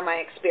opportunity to share my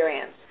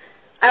experience.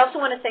 I also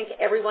want to thank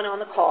everyone on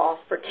the call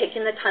for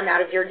taking the time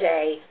out of your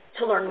day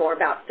to learn more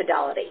about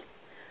Fidelity.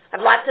 I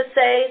have lots to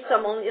say, so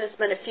I'm only going to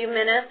spend a few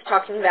minutes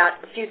talking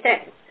about a few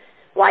things.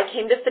 Why I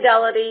came to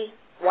Fidelity,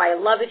 why I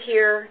love it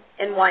here,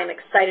 and why I'm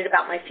excited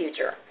about my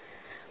future.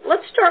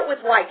 Let's start with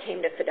why I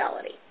came to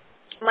Fidelity.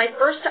 My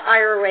first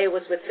IRA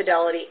was with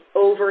Fidelity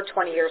over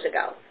 20 years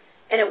ago,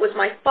 and it was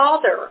my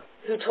father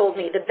who told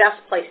me the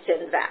best place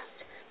to invest.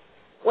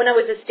 When I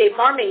was a State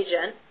Farm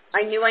agent,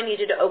 I knew I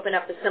needed to open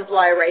up a simple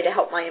IRA to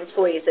help my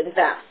employees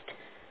invest.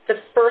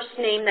 The first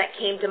name that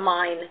came to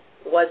mind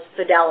was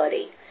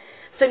Fidelity.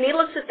 So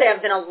needless to say,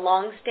 I've been a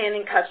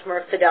long-standing customer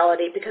of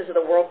Fidelity because of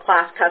the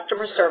world-class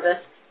customer service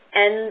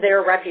and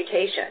their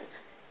reputation.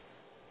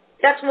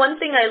 That's one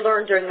thing I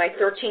learned during my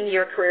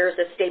 13-year career as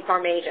a State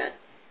Farm agent,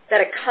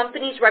 that a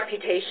company's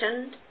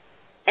reputation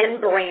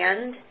and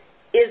brand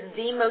is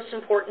the most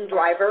important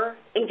driver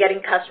in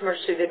getting customers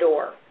through the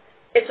door.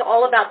 It's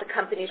all about the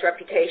company's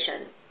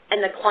reputation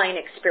and the client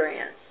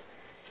experience.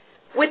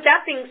 With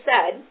that being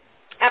said,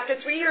 after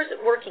 3 years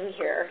of working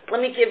here,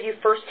 let me give you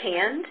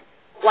firsthand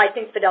why I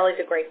think Fidelity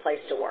is a great place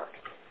to work.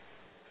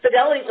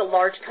 Fidelity is a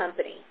large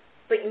company,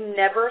 but you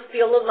never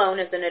feel alone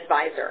as an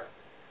advisor.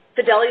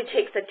 Fidelity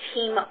takes a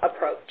team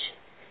approach.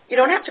 You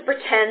don't have to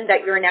pretend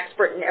that you're an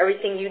expert in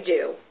everything you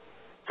do.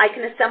 I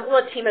can assemble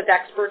a team of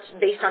experts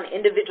based on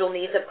individual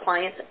needs of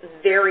clients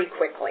very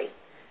quickly.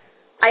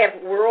 I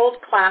have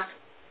world-class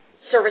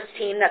service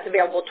team that's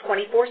available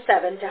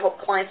 24/7 to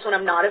help clients when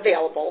I'm not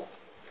available.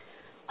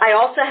 I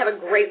also have a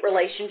great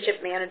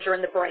relationship manager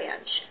in the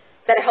branch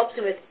that helps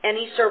me with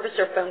any service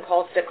or phone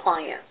calls to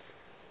clients.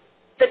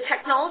 The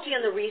technology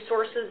and the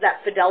resources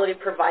that Fidelity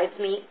provides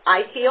me,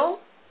 I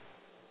feel,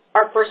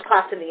 are first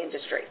class in the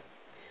industry.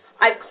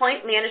 I have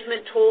client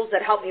management tools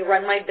that help me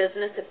run my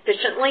business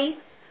efficiently,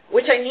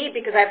 which I need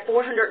because I have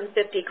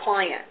 450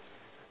 clients.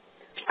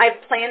 I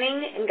have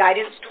planning and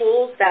guidance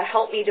tools that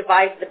help me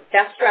devise the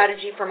best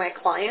strategy for my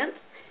clients,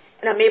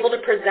 and I'm able to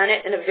present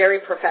it in a very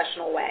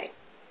professional way.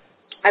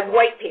 I have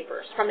white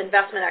papers from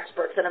investment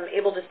experts that I'm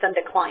able to send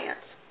to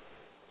clients.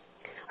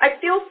 I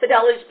feel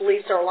Fidelity's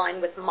beliefs are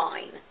aligned with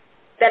mine,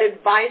 that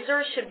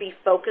advisors should be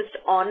focused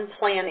on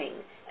planning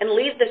and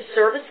leave the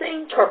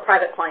servicing to our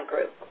private client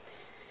group.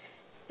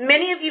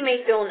 Many of you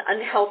may feel an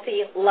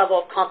unhealthy level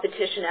of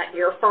competition at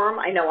your firm.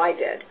 I know I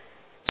did.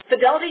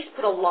 Fidelity's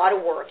put a lot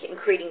of work in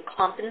creating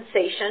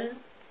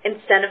compensation,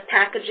 incentive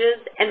packages,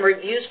 and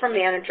reviews from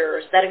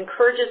managers that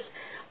encourages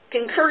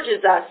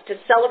us to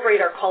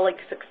celebrate our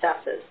colleagues'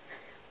 successes.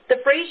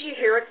 The phrase you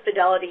hear at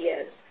Fidelity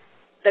is,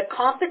 the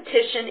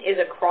competition is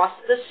across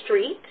the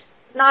street,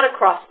 not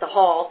across the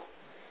hall.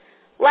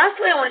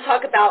 Lastly, I want to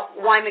talk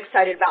about why I'm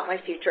excited about my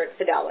future at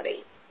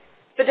Fidelity.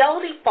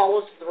 Fidelity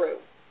follows through.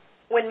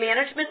 When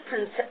management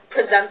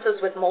presents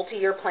us with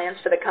multi-year plans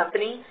for the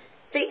company,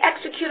 they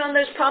execute on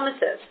those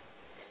promises.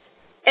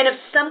 And if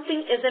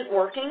something isn't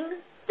working,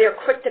 they're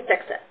quick to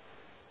fix it.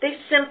 They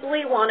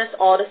simply want us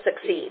all to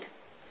succeed.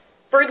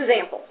 For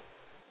example,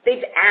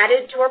 they've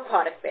added to our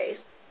product base.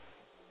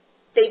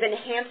 They've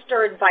enhanced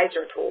our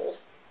advisor tools.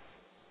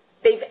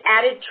 They've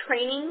added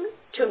training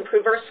to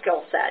improve our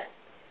skill set.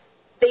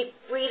 They've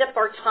freed up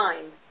our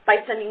time by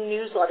sending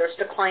newsletters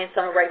to clients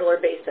on a regular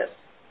basis.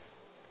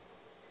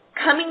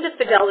 Coming to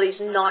Fidelity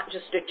is not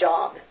just a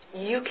job.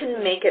 You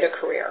can make it a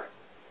career.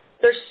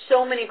 There's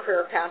so many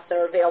career paths that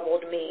are available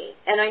to me,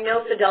 and I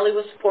know Fidelity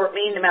will support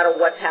me no matter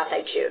what path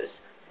I choose.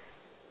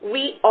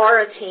 We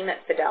are a team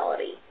at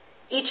Fidelity.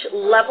 Each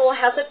level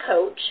has a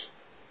coach,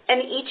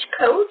 and each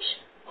coach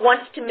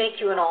wants to make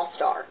you an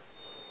all-star.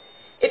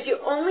 If you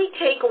only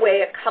take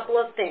away a couple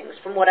of things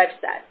from what I've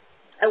said,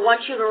 I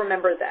want you to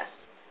remember this.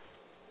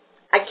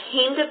 I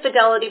came to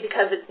Fidelity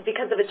because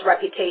of its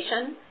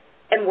reputation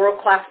and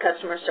world-class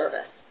customer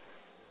service.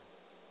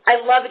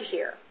 I love it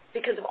here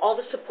because of all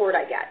the support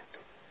I get.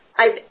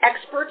 I have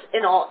experts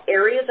in all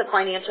areas of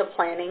financial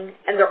planning,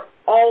 and they're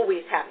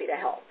always happy to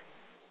help.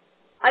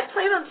 I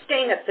plan on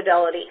staying at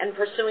Fidelity and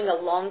pursuing a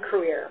long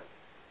career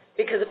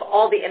because of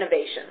all the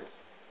innovations.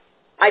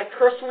 I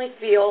personally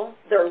feel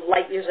they're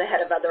light years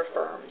ahead of other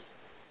firms.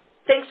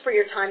 Thanks for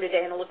your time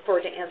today, and I look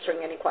forward to answering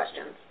any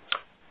questions.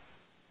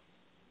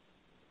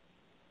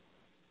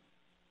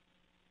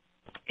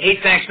 Hey,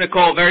 thanks,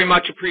 Nicole. Very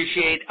much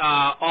appreciate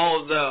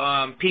all of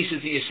the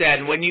pieces that you said.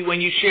 And when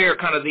you share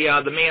kind of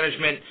the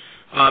management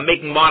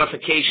making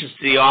modifications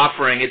to the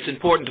offering, it's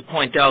important to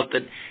point out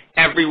that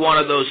every one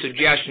of those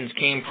suggestions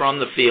came from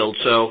the field.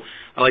 So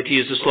I like to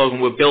use the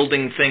slogan, we're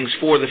building things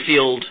for the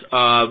field,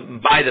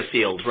 by the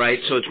field, right?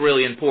 So it's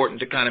really important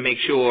to kind of make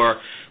sure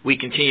we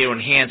continue to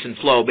enhance and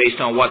flow based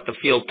on what the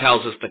field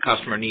tells us the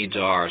customer needs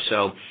are.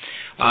 So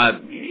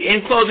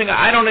in closing,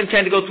 I don't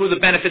intend to go through the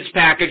benefits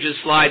packages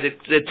slide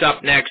that's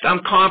up next.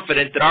 I'm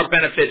confident that our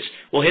benefits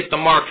will hit the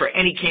mark for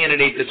any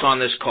candidate that's on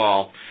this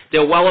call.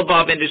 They're well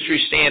above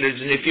industry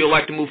standards, and if you'd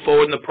like to move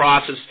forward in the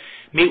process,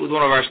 meet with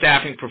one of our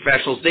staffing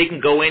professionals. They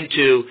can go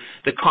into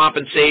the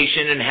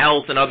compensation and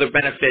health and other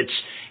benefits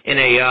in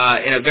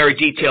a very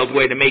detailed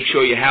way to make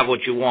sure you have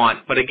what you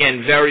want. But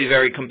again, very,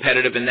 very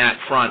competitive in that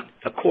front,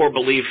 a core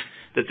belief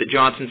that the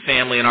Johnson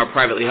family and our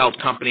privately held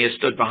company has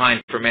stood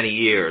behind for many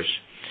years.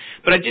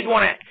 But I did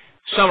want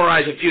to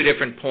summarize a few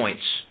different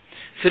points.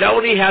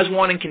 Fidelity has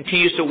won and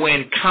continues to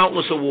win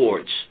countless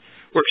awards.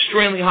 We're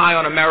extremely high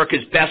on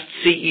America's Best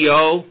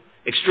CEO,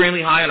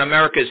 extremely high on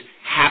America's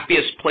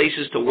Happiest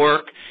Places to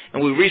Work,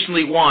 and we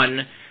recently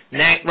won,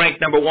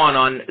 ranked number one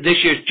on this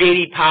year's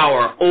J.D.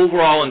 Power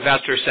Overall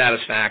Investor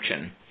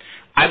Satisfaction.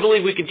 I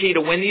believe we continue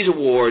to win these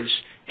awards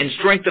and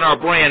strengthen our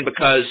brand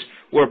because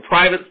we're a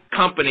private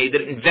company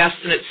that invests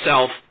in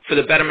itself for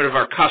the betterment of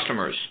our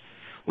customers.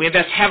 We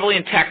invest heavily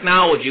in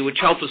technology, which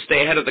helps us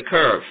stay ahead of the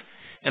curve.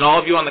 And all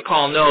of you on the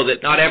call know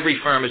that not every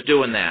firm is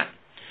doing that.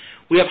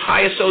 We have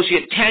high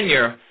associate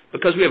tenure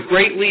because we have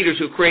great leaders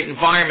who create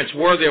environments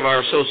worthy of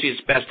our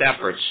associates' best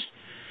efforts.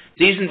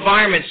 These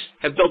environments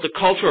have built a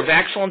culture of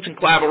excellence and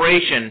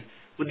collaboration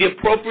with the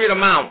appropriate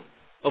amount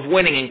of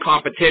winning in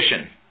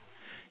competition.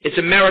 It's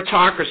a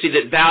meritocracy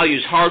that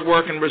values hard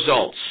work and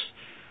results.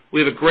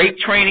 We have a great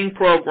training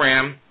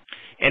program,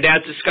 and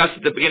as discussed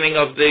at the beginning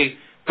of the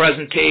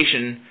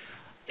presentation,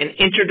 an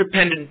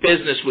interdependent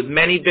business with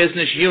many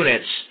business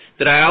units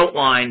that I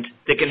outlined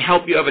that can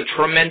help you have a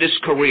tremendous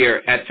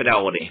career at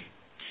Fidelity.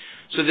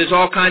 So there's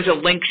all kinds of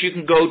links you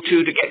can go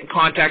to get in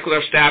contact with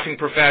our staffing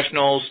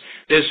professionals.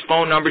 There's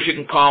phone numbers you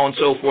can call and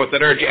so forth.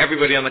 I'd urge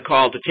everybody on the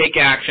call to take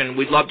action.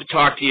 We'd love to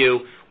talk to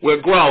you.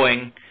 We're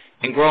growing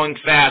and growing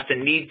fast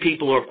and need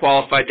people who are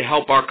qualified to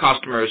help our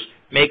customers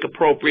make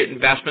appropriate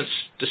investment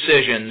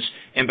decisions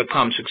and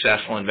become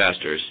successful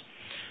investors.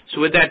 So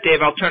with that,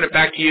 Dave, I'll turn it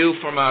back to you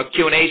from a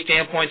Q&A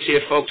standpoint, see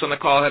if folks on the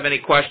call have any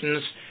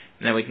questions,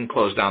 and then we can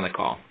close down the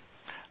call.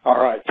 All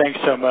right. Thanks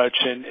so much,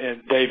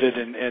 and David,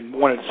 and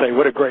wanted to say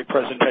what a great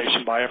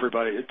presentation by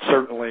everybody. It's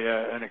certainly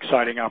an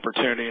exciting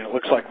opportunity, and it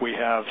looks like we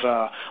have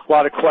a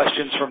lot of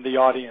questions from the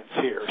audience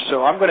here.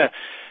 So I'm going to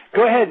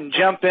go ahead and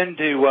jump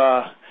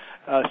into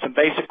some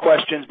basic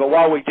questions, but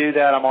while we do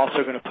that, I'm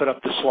also going to put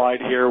up the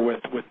slide here with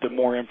the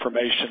more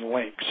information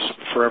links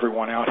for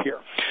everyone out here.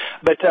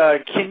 But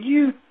can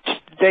you,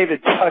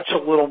 David, touch a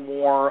little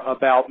more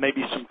about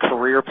maybe some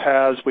career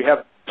paths? We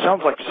have,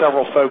 sounds like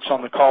several folks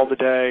on the call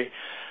today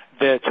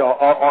that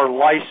are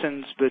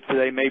licensed, but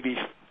they may be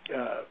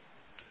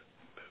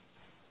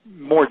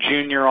more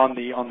junior on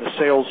the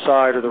sales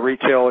side or the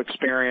retail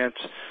experience,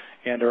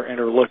 and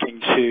are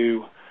looking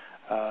to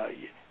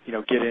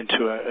get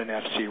into an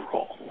FC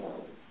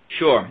role?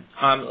 Sure.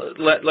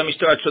 Let me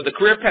start. So the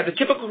career path, the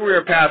typical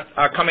career path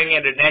coming in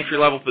at an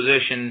entry-level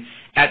position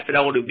at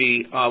Fidelity would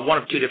be one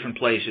of two different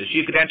places.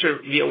 You could enter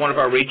via one of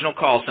our regional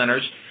call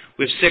centers.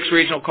 We have 6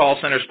 regional call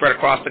centers spread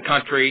across the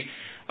country,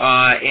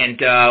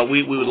 and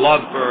we would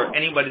love for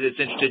anybody that's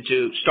interested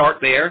to start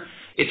there.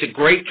 It's a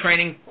great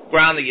training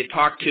ground that you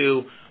talk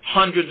to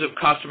hundreds of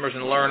customers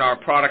and learn our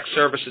product,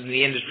 services, in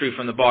the industry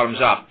from the bottoms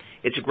up.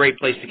 It's a great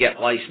place to get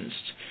licensed.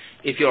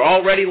 If you're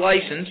already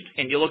licensed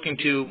and you're looking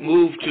to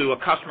move to a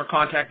customer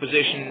contact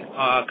position,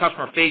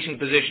 customer-facing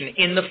position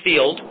in the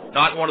field,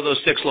 not one of those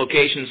 6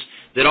 locations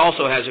that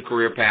also has a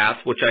career path,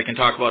 which I can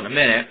talk about in a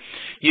minute,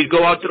 you'd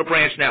go out to the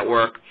branch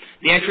network.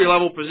 The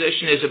entry-level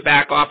position is a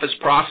back-office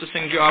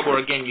processing job where,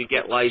 again, you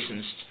get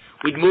licensed.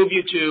 We'd move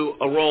you to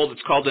a role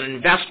that's called an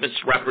investments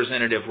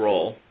representative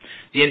role.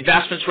 The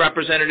investments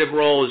representative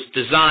role is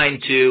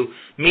designed to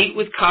meet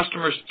with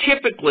customers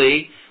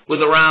typically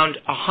with around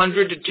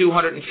 $100,000 to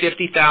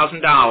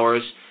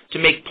 $250,000 to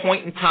make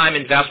point-in-time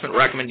investment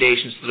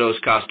recommendations to those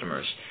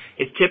customers.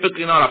 It's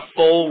typically not a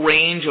full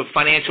range of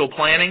financial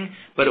planning,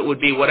 but it would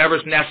be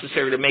whatever's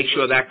necessary to make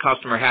sure that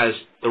customer has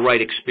the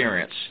right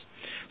experience.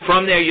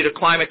 From there, you'd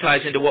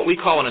acclimatize into what we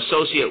call an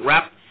associate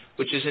rep,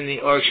 which is an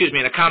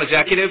account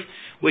executive,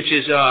 which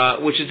is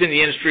in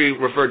the industry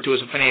referred to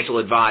as a financial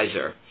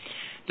advisor.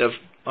 The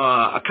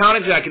account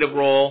executive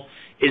role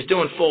is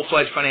doing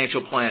full-fledged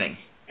financial planning.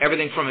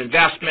 Everything from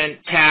investment,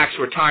 tax,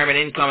 retirement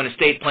income, and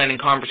estate planning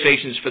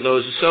conversations for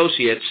those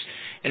associates,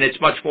 and it's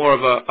much more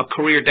of a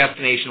career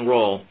destination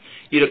role.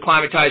 You'd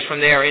acclimatize from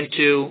there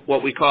into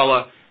what we call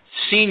a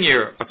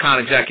senior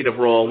account executive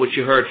role, which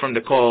you heard from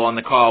Nicole on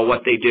the call,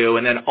 what they do,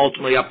 and then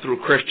ultimately up through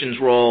Christian's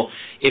role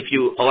if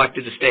you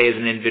elected to stay as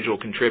an individual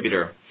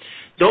contributor.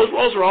 Those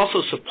roles are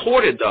also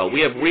supported, though.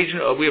 We have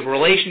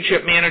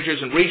relationship managers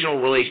and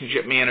regional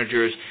relationship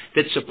managers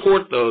that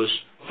support those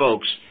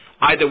folks,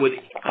 either with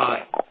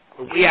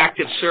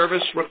reactive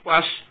service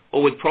requests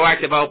or with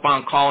proactive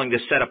outbound calling to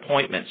set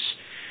appointments.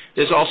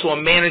 There's also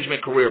a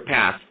management career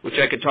path, which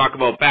I could talk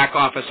about, back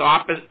office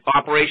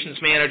operations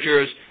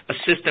managers,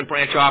 assistant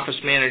branch office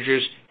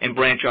managers, and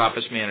branch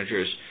office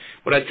managers.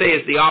 What I'd say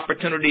is the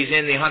opportunities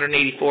in the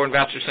 184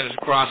 investor centers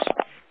across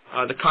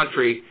the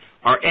country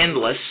are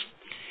endless,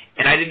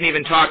 and I didn't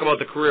even talk about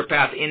the career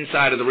path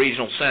inside of the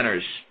regional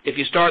centers. If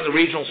you start in the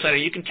regional center,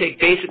 you can take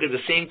basically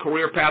the same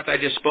career path I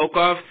just spoke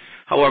of.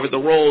 However, the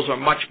roles are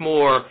much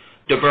more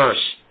diverse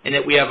in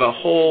that we have a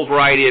whole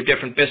variety of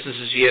different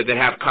businesses here that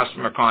have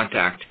customer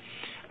contact.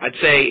 I'd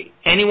say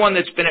anyone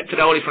that's been at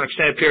Fidelity for an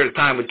extended period of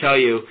time would tell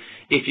you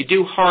if you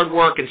do hard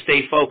work and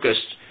stay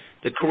focused,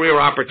 the career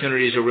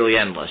opportunities are really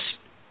endless.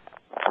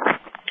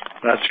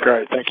 That's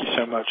great. Thank you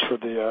so much for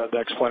the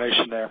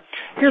explanation there.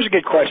 Here's a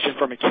good question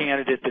from a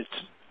candidate that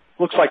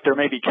looks like they're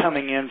maybe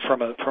coming in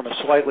from a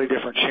slightly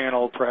different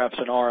channel, perhaps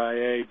an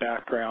RIA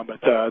background, but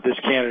this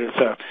candidate's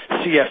a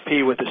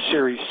CFP with a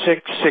Series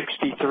 6,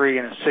 63,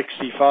 and a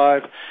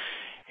 65.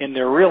 And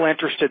they're real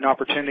interested in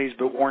opportunities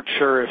but weren't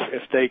sure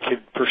if they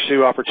could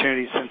pursue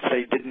opportunities since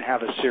they didn't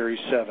have a Series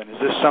 7. Is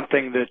this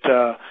something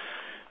that,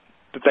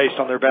 based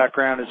on their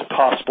background, is it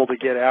possible to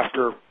get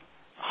after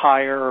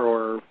higher,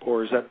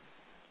 or is that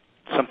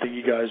something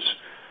you guys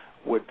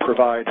would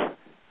provide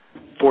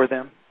for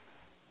them?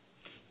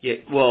 Yeah,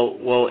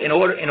 well, in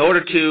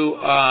order to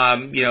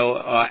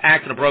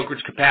act in a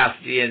brokerage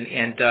capacity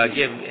and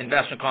give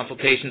investment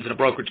consultations in a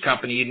brokerage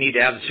company, you need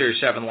to have the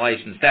Series 7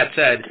 license. That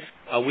said,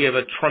 we have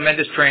a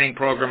tremendous training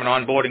program and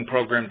onboarding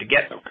program to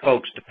get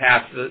folks to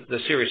pass the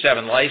Series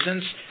 7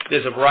 license.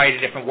 There's a variety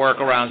of different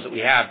workarounds that we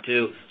have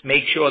to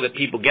make sure that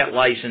people get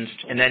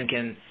licensed and then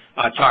can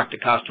talk to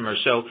customers.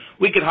 So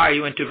we could hire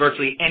you into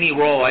virtually any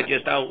role I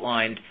just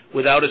outlined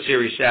without a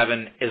Series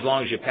 7 as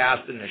long as you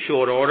passed in a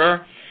short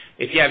order.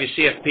 If you have your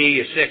CFP,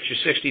 your 6, your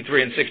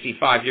 63, and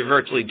 65, you're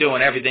virtually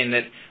doing everything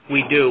that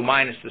we do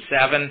minus the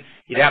 7.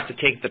 You'd have to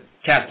take the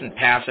test and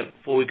pass it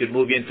before we could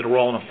move you into the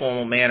role in a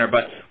formal manner,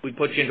 but we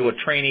put you into a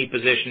trainee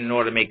position in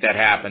order to make that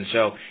happen.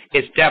 So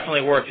it's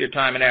definitely worth your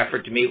time and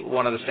effort to meet with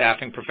one of the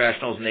staffing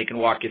professionals, and they can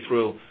walk you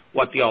through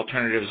what the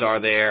alternatives are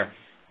there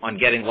on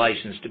getting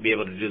licensed to be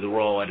able to do the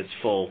role at its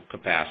full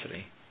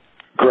capacity.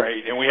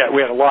 Great, and we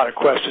had a lot of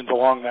questions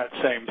along that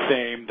same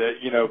theme that,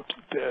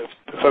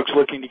 the folks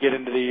looking to get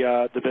into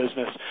the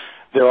business,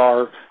 there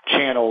are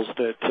channels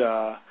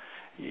that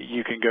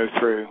you can go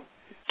through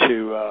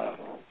to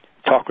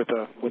talk with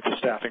the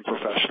staffing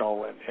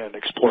professional and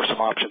explore some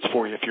options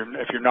for you if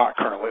you're not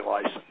currently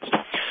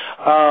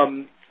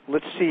licensed.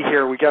 Let's see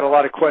here. We got a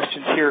lot of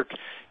questions here.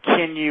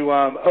 Can you?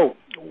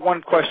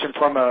 One question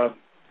from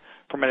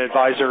an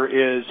advisor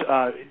is,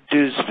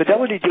 does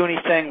Fidelity do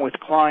anything with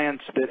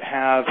clients that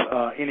have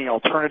any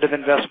alternative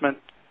investment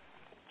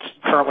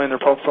currently in their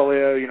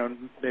portfolio?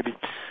 Maybe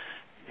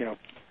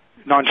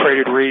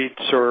non-traded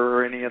REITs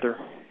or any other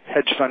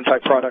hedge fund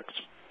type products?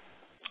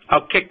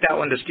 I'll kick that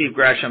one to Steve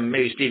Gresham.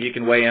 Maybe, Steve, you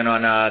can weigh in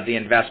on the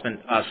investment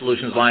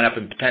solutions lineup,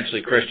 and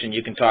potentially, Christian,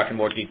 you can talk in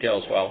more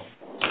detail as well.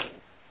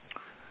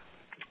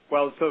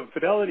 Well, so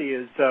Fidelity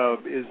is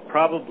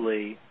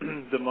probably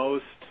the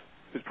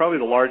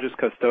largest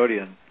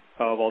custodian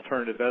of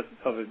alternative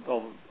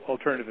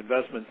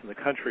investments in the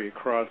country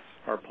across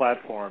our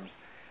platforms,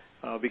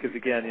 because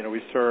again,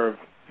 we serve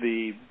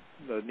the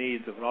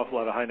needs of an awful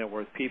lot of high net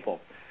worth people.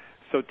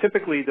 So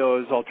typically,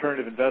 those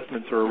alternative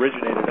investments are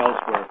originated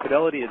elsewhere.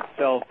 Fidelity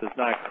itself does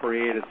not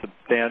create a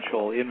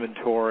substantial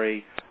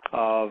inventory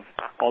of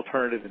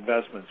alternative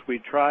investments. We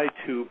try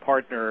to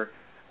partner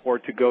or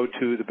to go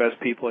to the best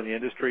people in the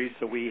industry.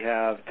 So we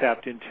have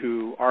tapped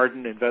into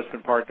Ardent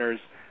Investment Partners,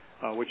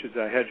 which is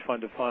a hedge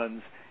fund of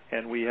funds,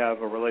 and we have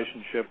a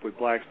relationship with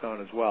Blackstone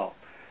as well.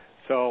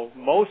 So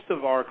most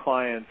of our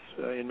clients,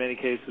 in many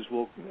cases,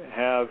 will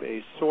have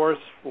a source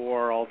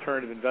for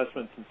alternative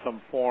investments in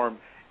some form,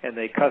 and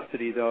they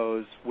custody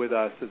those with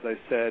us, as I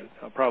said,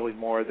 probably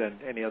more than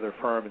any other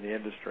firm in the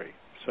industry.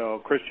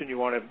 So, Christian, you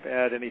want to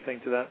add anything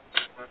to that?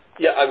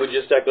 Yeah, I would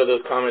just echo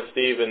those comments,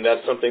 Steve, and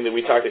that's something that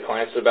we talk to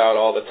clients about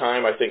all the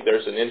time. I think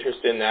there's an interest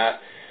in that,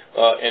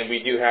 and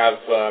we do have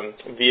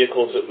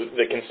vehicles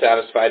that can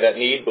satisfy that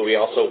need, but we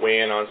also weigh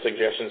in on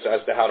suggestions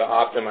as to how to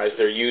optimize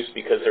their use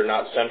because they're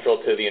not central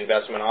to the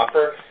investment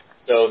offer.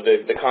 So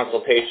the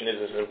consultation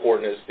is as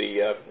important as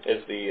the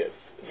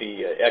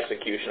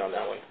execution on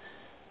that one.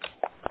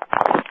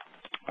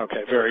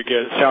 Okay, very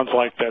good. It sounds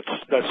like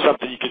that's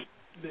something you could,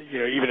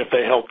 even if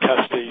they held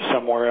custody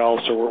somewhere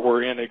else or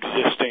were in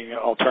existing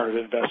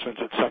alternative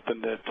investments, it's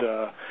something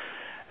that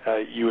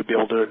you would be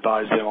able to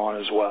advise them on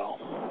as well.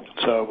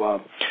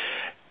 So,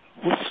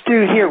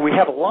 Stu, here we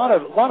have a lot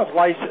of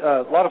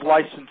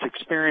licensed,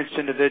 experienced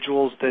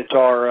individuals that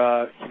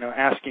are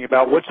asking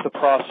about what's the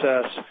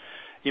process,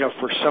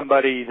 for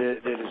somebody that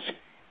is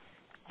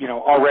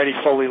already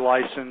fully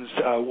licensed.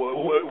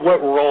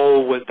 What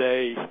role would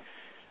they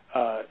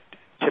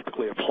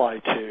typically apply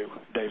to,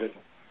 David?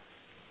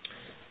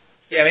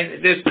 Yeah, I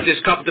mean, there's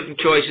a couple different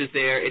choices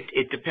there.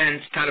 It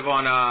depends kind of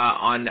on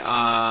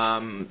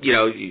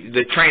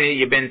the training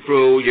you've been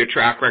through, your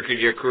track record,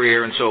 your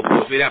career, and so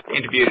forth. We'd have to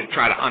interview to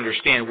try to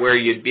understand where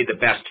you'd be the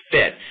best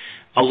fit.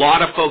 A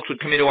lot of folks would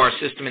come into our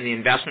system in the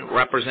investment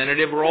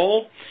representative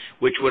role,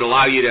 which would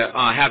allow you to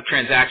have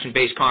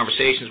transaction-based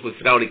conversations with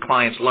Fidelity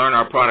clients, learn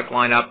our product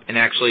lineup, and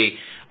actually,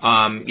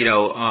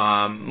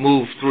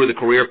 move through the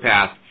career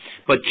path.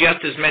 But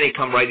just as many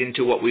come right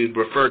into what we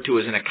refer to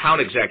as an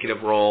account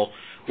executive role,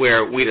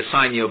 where we'd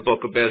assign you a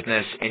book of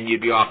business and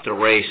you'd be off to the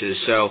races.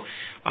 So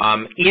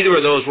either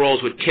of those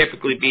roles would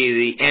typically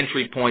be the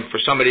entry point for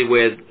somebody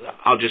with,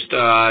 I'll just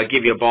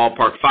give you a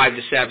ballpark, 5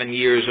 to 7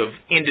 years of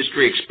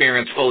industry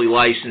experience, fully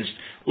licensed,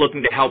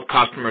 looking to help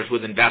customers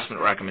with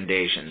investment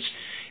recommendations.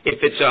 If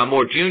it's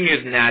more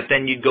junior than that,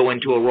 then you'd go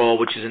into a role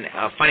which is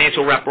a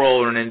financial rep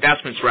role or an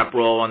investments rep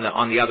role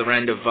on the other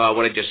end of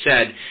what I just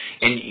said,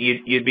 and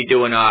you'd be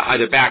doing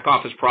either back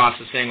office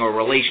processing or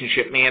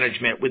relationship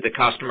management with the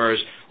customers,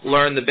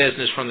 learn the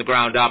business from the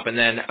ground up, and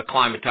then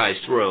acclimatize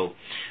through.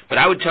 But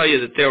I would tell you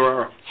that there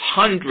are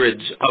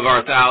hundreds of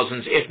our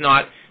thousands, if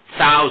not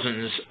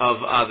thousands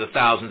of the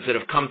thousands that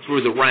have come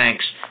through the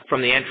ranks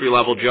from the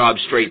entry-level job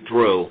straight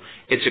through.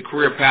 It's a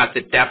career path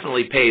that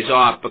definitely pays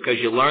off because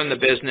you learn the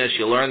business,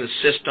 you learn the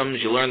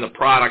systems, you learn the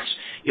products,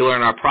 you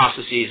learn our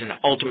processes, and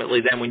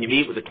ultimately then when you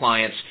meet with the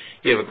clients,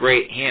 you have a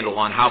great handle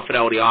on how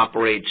Fidelity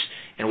operates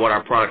and what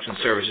our products and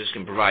services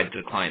can provide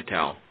to the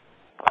clientele.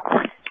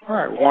 All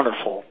right,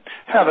 wonderful.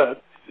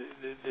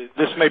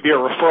 This may be a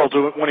referral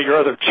to one of your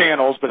other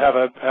channels, but have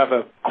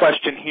a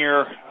question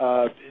here.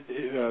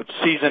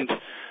 Seasoned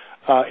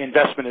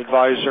investment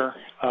advisor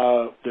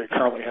that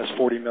currently has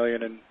 $40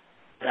 million in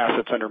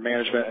assets under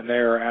management, and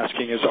they're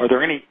asking, are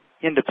there any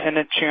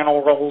independent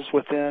channel roles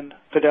within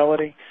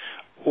Fidelity,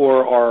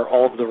 or are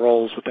all of the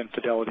roles within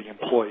Fidelity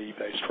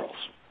employee-based roles?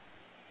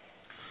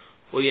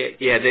 Well,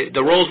 yeah.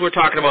 The roles we're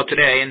talking about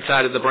today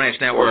inside of the branch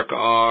network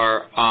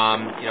are,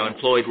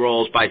 employed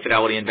roles by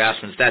Fidelity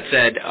Investments. That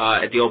said,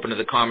 at the open of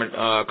the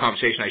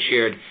conversation I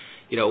shared,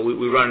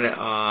 we run,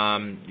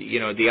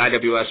 the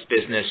IWS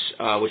business,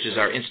 which is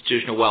our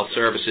institutional wealth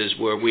services,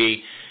 where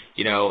we,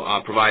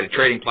 provide a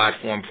trading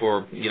platform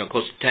for,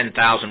 close to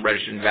 10,000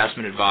 registered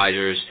investment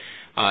advisors.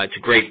 It's a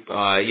great,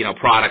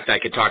 product I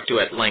could talk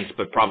to at length,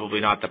 but probably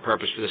not the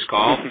purpose for this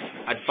call.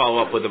 I'd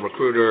follow up with a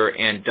recruiter,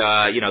 and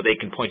they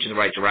can point you in the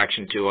right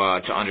direction to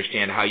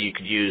understand how you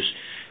could use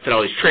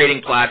Fidelity's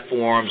trading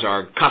platforms,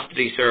 our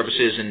custody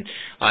services,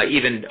 and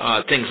even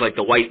things like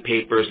the white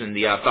papers and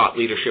the thought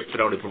leadership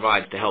Fidelity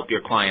provides to help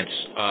your clients,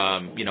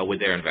 with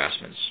their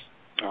investments.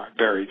 All right,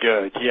 very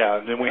good. Yeah,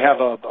 and then we have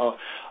a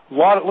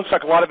lot. It looks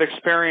like a lot of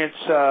experienced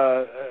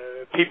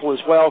people as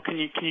well. Can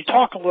you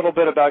talk a little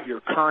bit about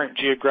your current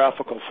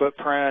geographical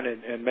footprint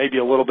and maybe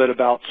a little bit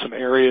about some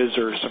areas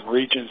or some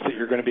regions that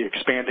you're going to be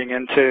expanding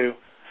into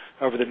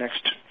over the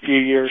next few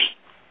years?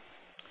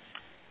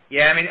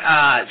 Yeah, I mean,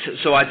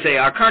 so I'd say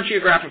our current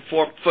geographic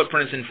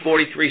footprint is in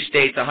 43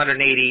 states,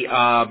 180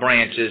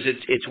 branches.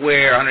 It's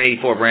where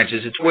 184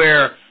 branches. It's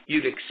where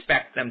you'd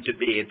expect them to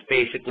be. It's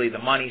basically the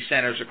money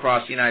centers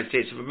across the United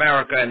States of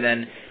America, and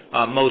then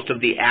most of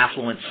the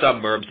affluent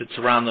suburbs that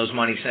surround those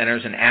money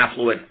centers and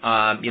affluent,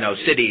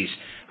 cities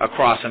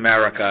across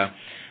America.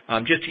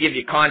 Just to give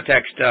you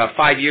context,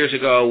 5 years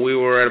ago we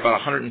were at about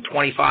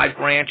 125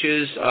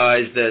 branches is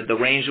the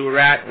range we were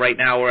at. Right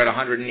now we're at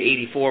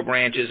 184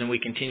 branches, and we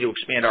continue to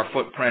expand our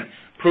footprint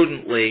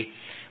prudently.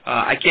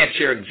 I can't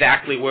share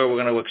exactly where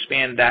we're going to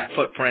expand that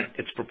footprint.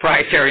 It's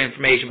proprietary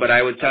information, but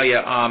I would tell you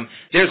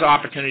there's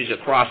opportunities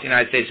across the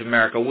United States of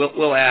America.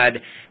 We'll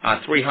add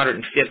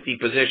 350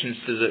 positions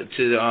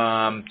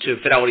to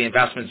Fidelity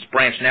Investments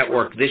branch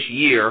network this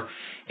year,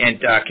 and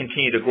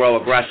continue to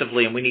grow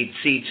aggressively, and we need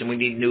seats and we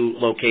need new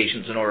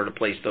locations in order to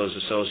place those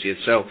associates.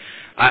 So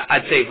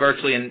I'd say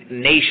virtually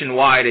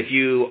nationwide, if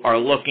you are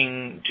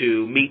looking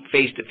to meet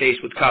face-to-face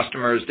with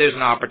customers, there's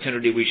an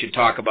opportunity we should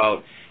talk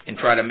about and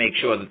try to make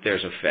sure that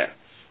there's a fit.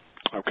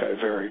 Okay,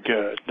 very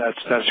good.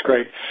 That's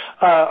great.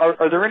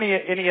 Are there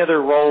any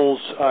other roles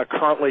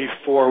currently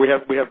for? We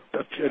have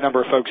a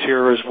number of folks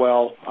here as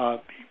well.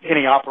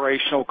 Any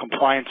operational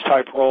compliance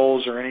type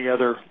roles or any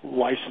other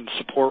license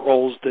support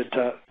roles that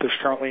there's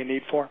currently a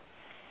need for?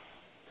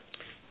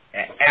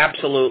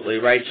 Absolutely,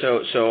 right.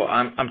 So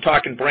I'm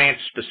talking branch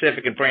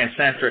specific and branch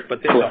centric, but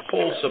there's a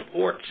whole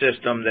support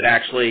system that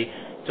actually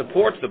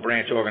supports the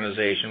branch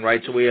organization,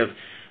 right? So we have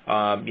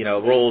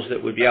roles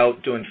that would be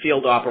out doing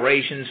field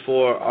operations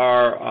for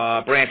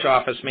our branch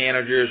office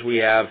managers. We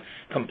have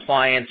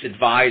compliance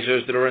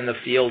advisors that are in the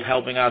field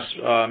helping us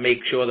make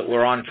sure that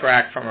we're on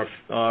track from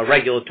a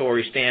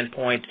regulatory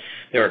standpoint.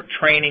 There are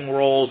training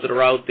roles that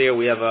are out there.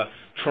 We have a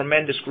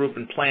tremendous group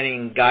in planning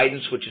and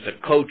guidance, which is a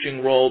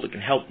coaching role that can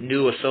help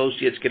new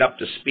associates get up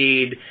to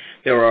speed.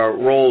 There are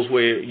roles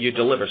where you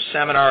deliver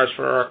seminars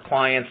for our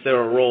clients.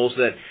 There are roles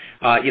that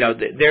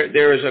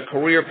there is a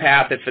career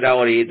path at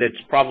Fidelity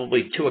that's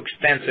probably too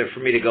expensive for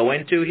me to go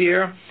into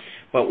here,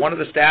 but one of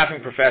the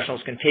staffing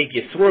professionals can take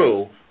you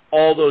through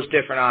all those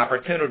different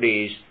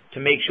opportunities to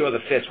make sure the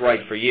fit's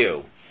right for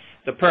you.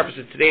 The purpose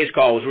of today's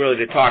call was really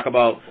to talk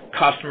about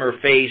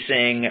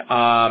customer-facing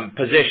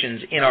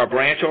positions in our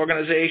branch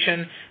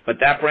organization, but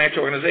that branch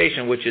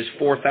organization, which is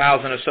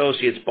 4,000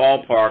 associates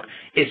ballpark,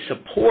 is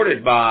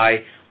supported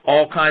by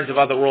all kinds of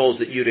other roles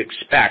that you'd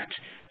expect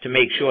to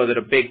make sure that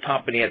a big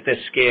company at this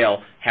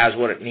scale has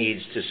what it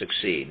needs to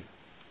succeed.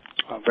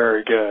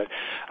 Very good.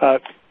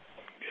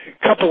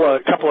 Couple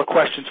of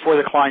questions for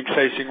the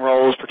client-facing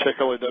roles,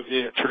 particularly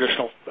the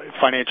traditional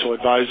financial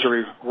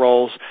advisory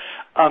roles.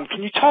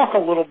 Can you talk a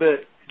little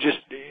bit, just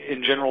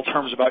in general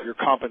terms, about your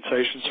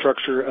compensation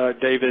structure,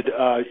 David?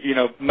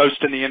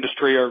 Most in the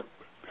industry or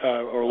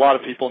a lot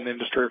of people in the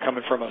industry are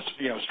coming from a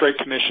straight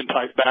commission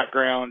type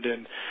background,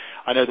 and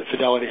I know that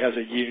Fidelity has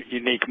a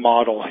unique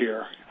model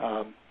here.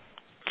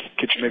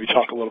 Could you maybe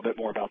talk a little bit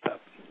more about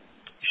that?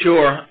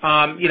 Sure.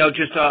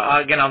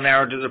 Again, I'll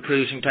narrow to the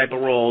producing type of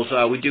roles.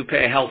 We do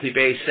pay a healthy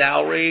base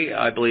salary.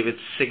 I believe it's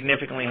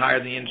significantly higher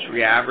than the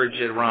industry average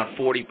at around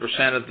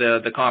 40% of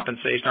the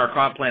compensation. Our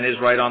comp plan is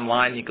right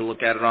online. You can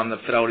look at it on the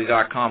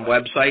Fidelity.com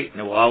website,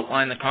 and it will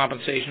outline the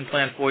compensation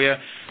plan for you.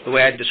 The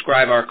way I'd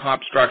describe our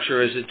comp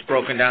structure is it's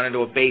broken down into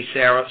a base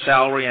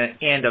salary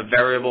and a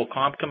variable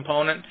comp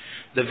component.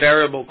 The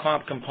variable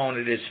comp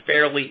component is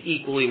fairly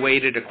equally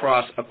weighted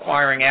across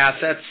acquiring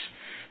assets,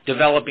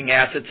 developing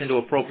assets into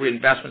appropriate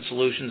investment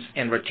solutions,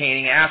 and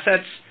retaining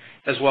assets,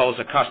 as well as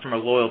a customer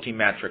loyalty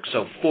metric.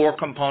 So 4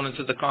 components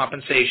of the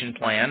compensation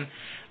plan: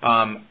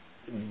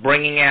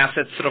 bringing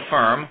assets to the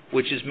firm,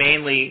 which is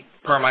mainly,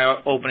 per my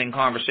opening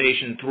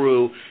conversation,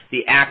 through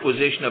the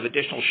acquisition of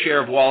additional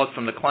share of wallet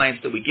from the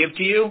clients that we give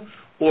to you,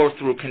 or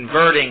through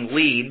converting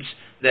leads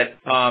that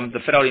the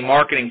Fidelity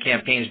marketing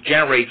campaigns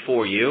generate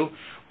for you,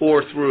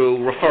 or through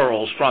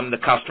referrals from the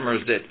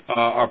customers that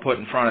are put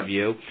in front of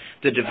you,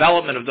 the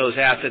development of those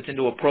assets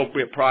into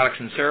appropriate products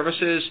and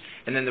services,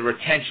 and then the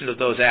retention of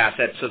those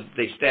assets so that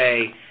they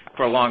stay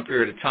for a long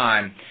period of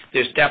time.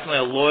 There's definitely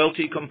a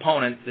loyalty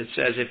component that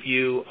says if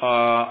you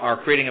are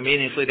creating a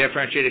meaningfully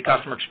differentiated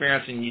customer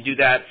experience and you do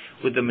that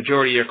with the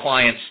majority of your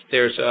clients,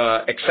 there's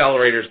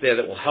accelerators there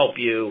that will help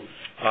you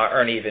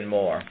earn even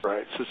more.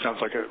 Right. So it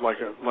sounds like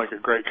a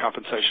great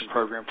compensation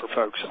program for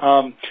folks.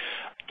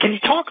 Can you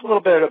talk a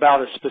little bit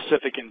about a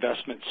specific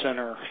investment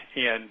center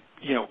and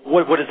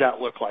what does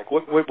that look like?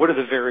 What are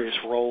the various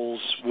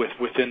roles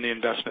within the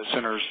investment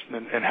centers,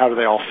 and how do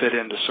they all fit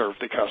in to serve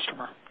the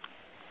customer?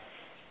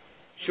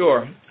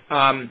 Sure.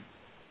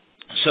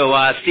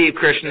 So Steve,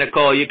 Christian,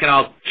 Nicole, you can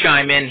all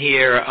chime in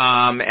here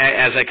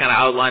as I kind of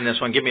outline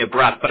this one. Give me a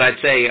breath. But I'd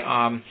say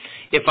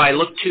if I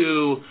look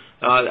to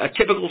a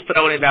typical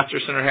Fidelity Investor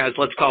Center has,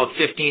 let's call it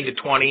 15 to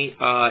 20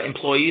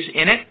 employees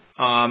in it.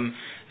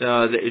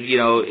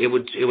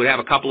 It would have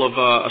a couple of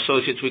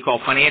associates we call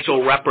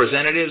financial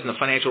representatives, and the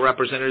financial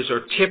representatives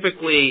are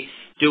typically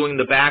doing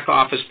the back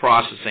office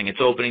processing.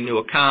 It's opening new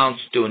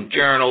accounts, doing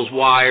journals,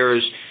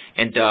 wires,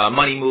 and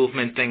money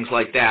movement, things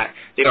like that.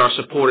 They are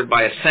supported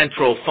by a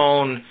central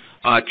phone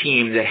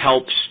team that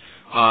helps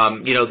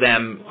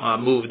them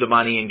move the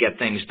money and get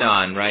things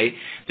done, right?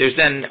 There's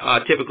then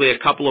typically a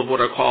couple of what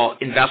are called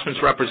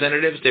investments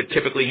representatives. They're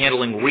typically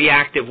handling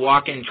reactive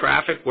walk-in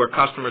traffic where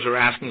customers are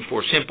asking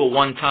for simple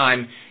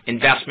one-time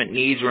investment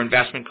needs or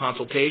investment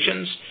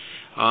consultations.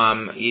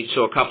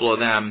 So a couple of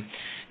them.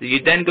 You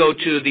then go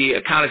to the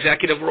account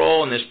executive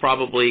role, and there's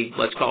probably,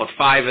 let's call it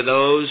 5 of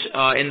those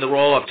in the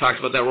role. I've talked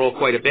about that role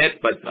quite a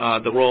bit, but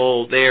the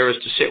role there is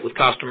to sit with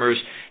customers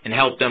and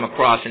help them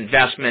across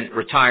investment,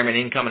 retirement,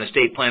 income, and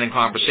estate planning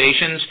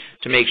conversations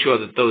to make sure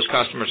that those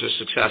customers are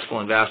successful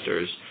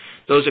investors.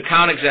 Those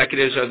account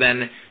executives are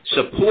then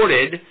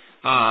supported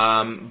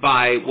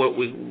by what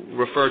we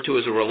refer to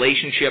as a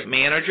relationship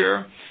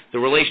manager. The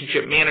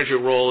relationship manager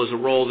role is a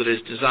role that is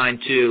designed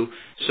to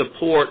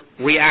support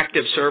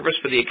reactive service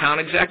for the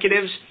account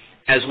executives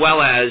as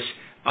well as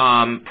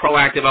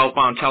proactive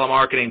outbound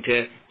telemarketing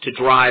to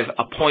drive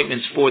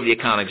appointments for the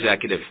account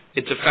executive.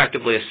 It's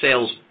effectively a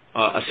sales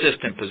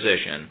assistant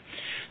position.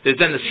 There's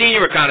then the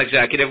senior account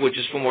executive, which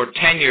is for more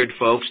tenured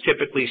folks,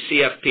 typically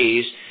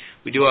CFPs.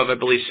 We do have, I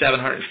believe,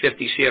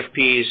 750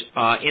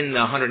 CFPs in the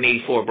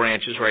 184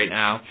 branches right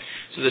now.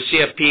 So the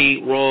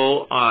CFP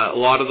role, a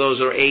lot of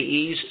those are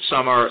AEs.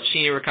 Some are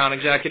senior account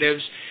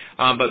executives,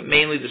 but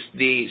mainly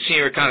the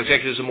senior account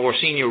executive is a more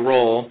senior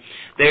role.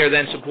 They are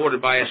then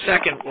supported by a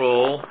second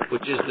role,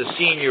 which is the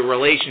senior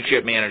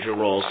relationship manager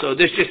role. So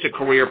there's just a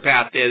career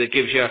path there that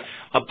gives you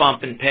a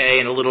bump in pay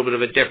and a little bit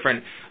of a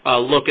different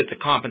look at the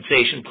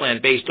compensation plan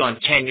based on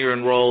tenure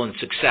and role and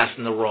success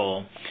in the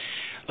role.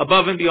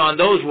 Above and beyond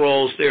those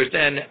roles, there's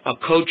then a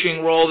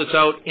coaching role that's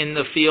out in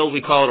the field.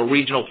 We call it a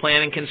regional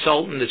planning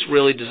consultant that's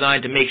really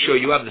designed to make sure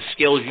you have the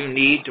skills you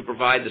need to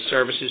provide the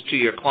services to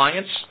your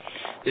clients.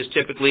 There's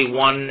typically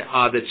one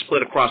that's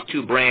split across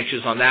 2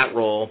 branches on that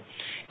role.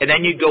 And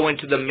then you go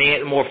into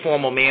the more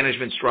formal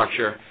management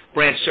structure,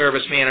 branch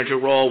service manager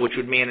role, which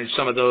would manage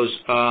some of those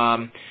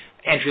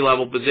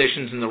entry-level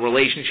positions, and the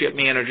relationship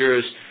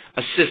managers,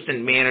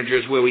 assistant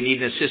managers where we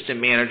need an assistant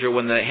manager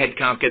when the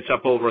headcount gets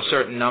up over a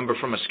certain number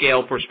from a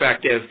scale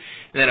perspective.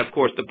 And then, of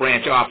course, the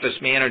branch office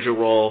manager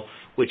role,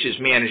 which is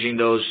managing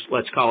those,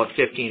 let's call it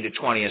 15 to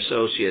 20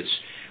 associates.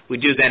 We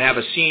do then have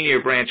a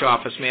senior branch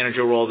office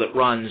manager role that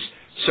runs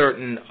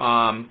certain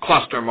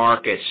cluster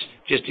markets.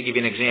 Just to give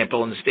you an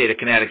example, in the state of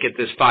Connecticut,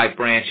 there's 5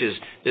 branches.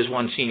 There's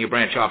one senior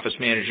branch office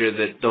manager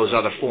that those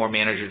other 4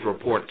 managers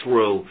report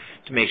through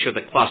to make sure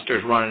the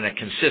clusters run in a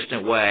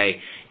consistent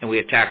way, and we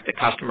attack the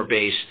customer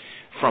base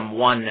from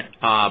one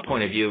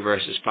point of view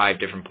versus 5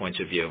 different points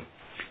of view.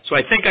 So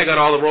I think I got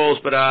all the roles,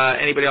 but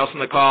anybody else on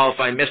the call, if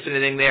I missed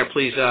anything there,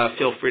 please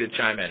feel free to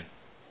chime in.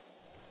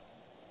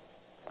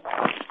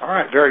 All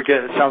right, very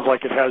good. It sounds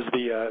like it has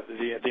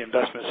the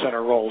investment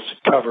center roles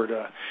covered.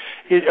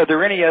 Are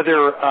there any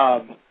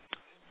other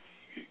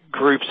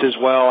groups as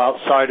well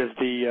outside of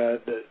the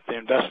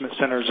investment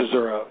centers? Is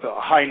there a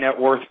high net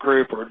worth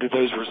group, or do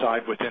those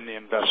reside within the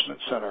investment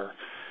center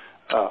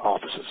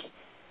offices?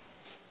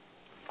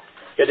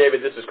 Yeah,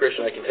 David, this is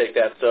Christian. I can take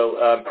that.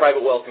 So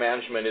private wealth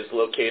management is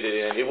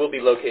it will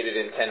be located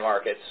in 10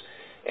 markets,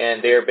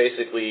 and they're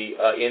basically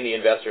in the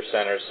investor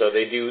centers. So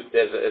they do,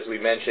 as we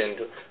mentioned,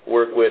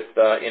 work with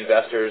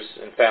investors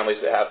and families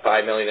that have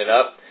 $5 million and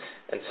up.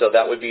 And so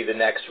that would be the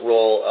next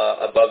role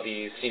above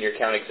the senior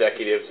account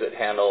executives that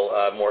handle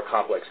more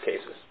complex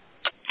cases.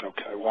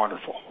 Okay,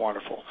 wonderful,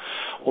 wonderful.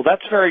 Well,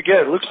 that's very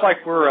good. It looks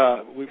like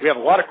we have a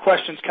lot of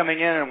questions coming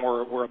in, and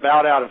we're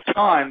about out of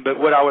time. But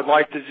what I would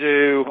like to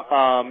do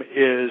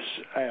is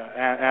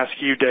ask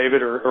you,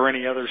 David, or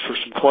any others for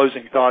some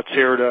closing thoughts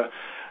here to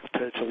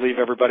leave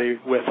everybody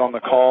with on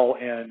the call,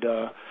 and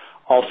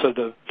also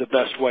the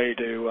best way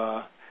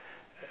to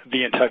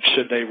be in touch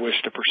should they wish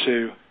to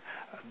pursue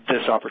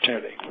this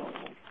opportunity.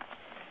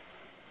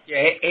 Yeah,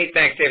 hey,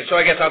 thanks, David. So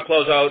I guess I'll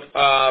close out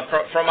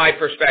from my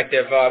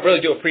perspective. I really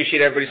do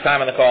appreciate everybody's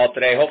time on the call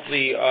today.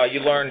 Hopefully you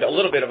learned a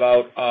little bit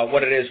about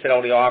what it is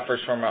Fidelity offers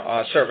from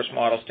a service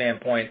model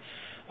standpoint.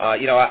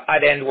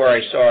 I'd end where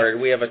I started.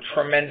 We have a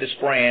tremendous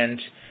brand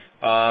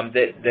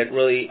that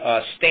really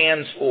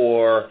stands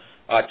for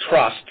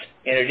trust,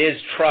 and it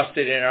is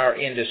trusted in our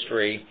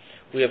industry.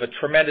 We have a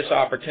tremendous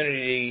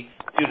opportunity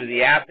due to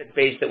the asset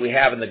base that we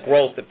have and the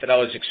growth that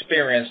Fidelity's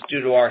experienced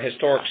due to our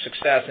historic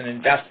success and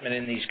investment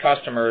in these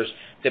customers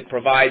that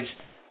provides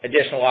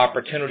additional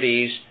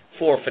opportunities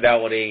for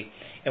Fidelity.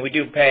 And we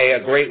do pay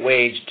a great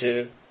wage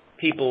to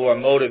people who are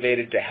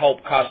motivated to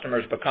help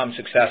customers become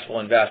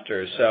successful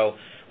investors. So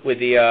with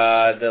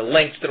the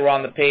links that are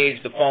on the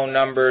page, the phone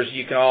numbers,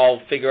 you can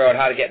all figure out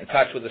how to get in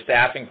touch with the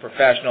staffing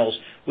professionals.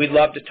 We'd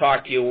love to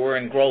talk to you. We're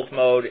in growth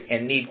mode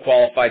and need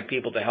qualified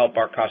people to help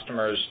our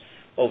customers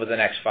over the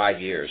next 5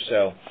 years.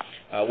 So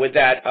with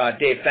that,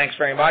 Dave, thanks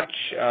very much.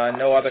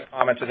 No other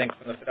comments, I think,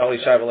 from the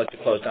Fidelity side. We'll let you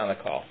close down the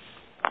call.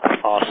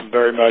 Awesome,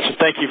 very much. And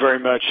thank you very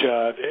much,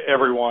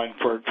 everyone,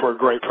 for a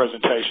great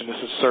presentation. This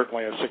is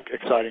certainly an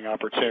exciting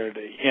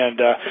opportunity. And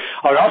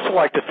I would also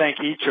like to thank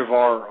each of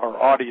our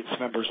audience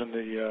members in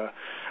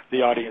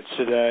the audience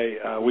today.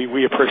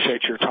 We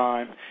appreciate your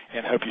time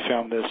and hope you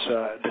found this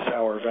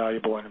hour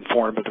valuable and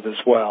informative as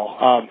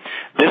well.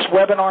 This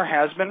webinar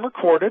has been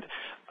recorded.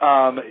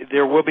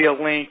 There will be a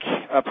link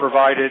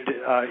provided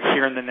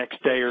here in the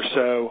next day or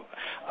so.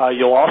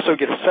 You'll also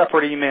get a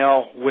separate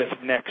email with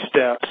next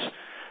steps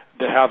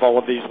that have all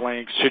of these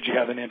links should you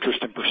have an interest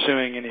in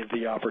pursuing any of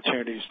the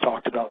opportunities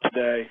talked about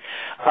today.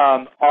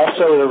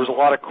 Also, there was a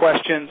lot of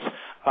questions.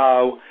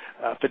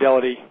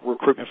 Fidelity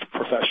Recruitment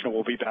Professional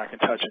will be back in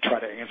touch and try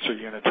to answer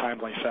you in a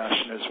timely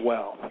fashion as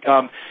well.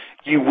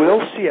 You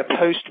will see a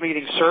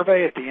post-meeting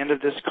survey at the end of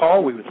this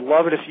call. We would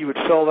love it if you would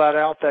fill that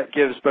out. That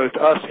gives both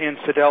us and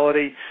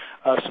Fidelity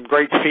some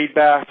great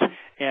feedback,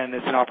 and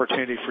it's an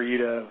opportunity for you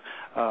to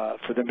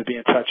for them to be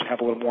in touch and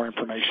have a little more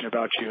information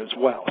about you as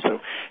well. So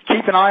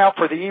keep an eye out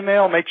for the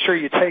email. Make sure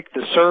you take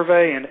the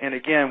survey, and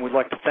again, we'd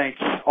like to thank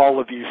all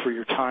of you for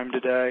your time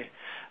today.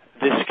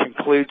 This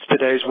concludes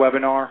today's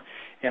webinar,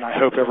 and I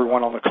hope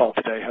everyone on the call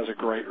today has a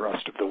great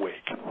rest of the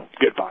week.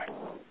 Goodbye.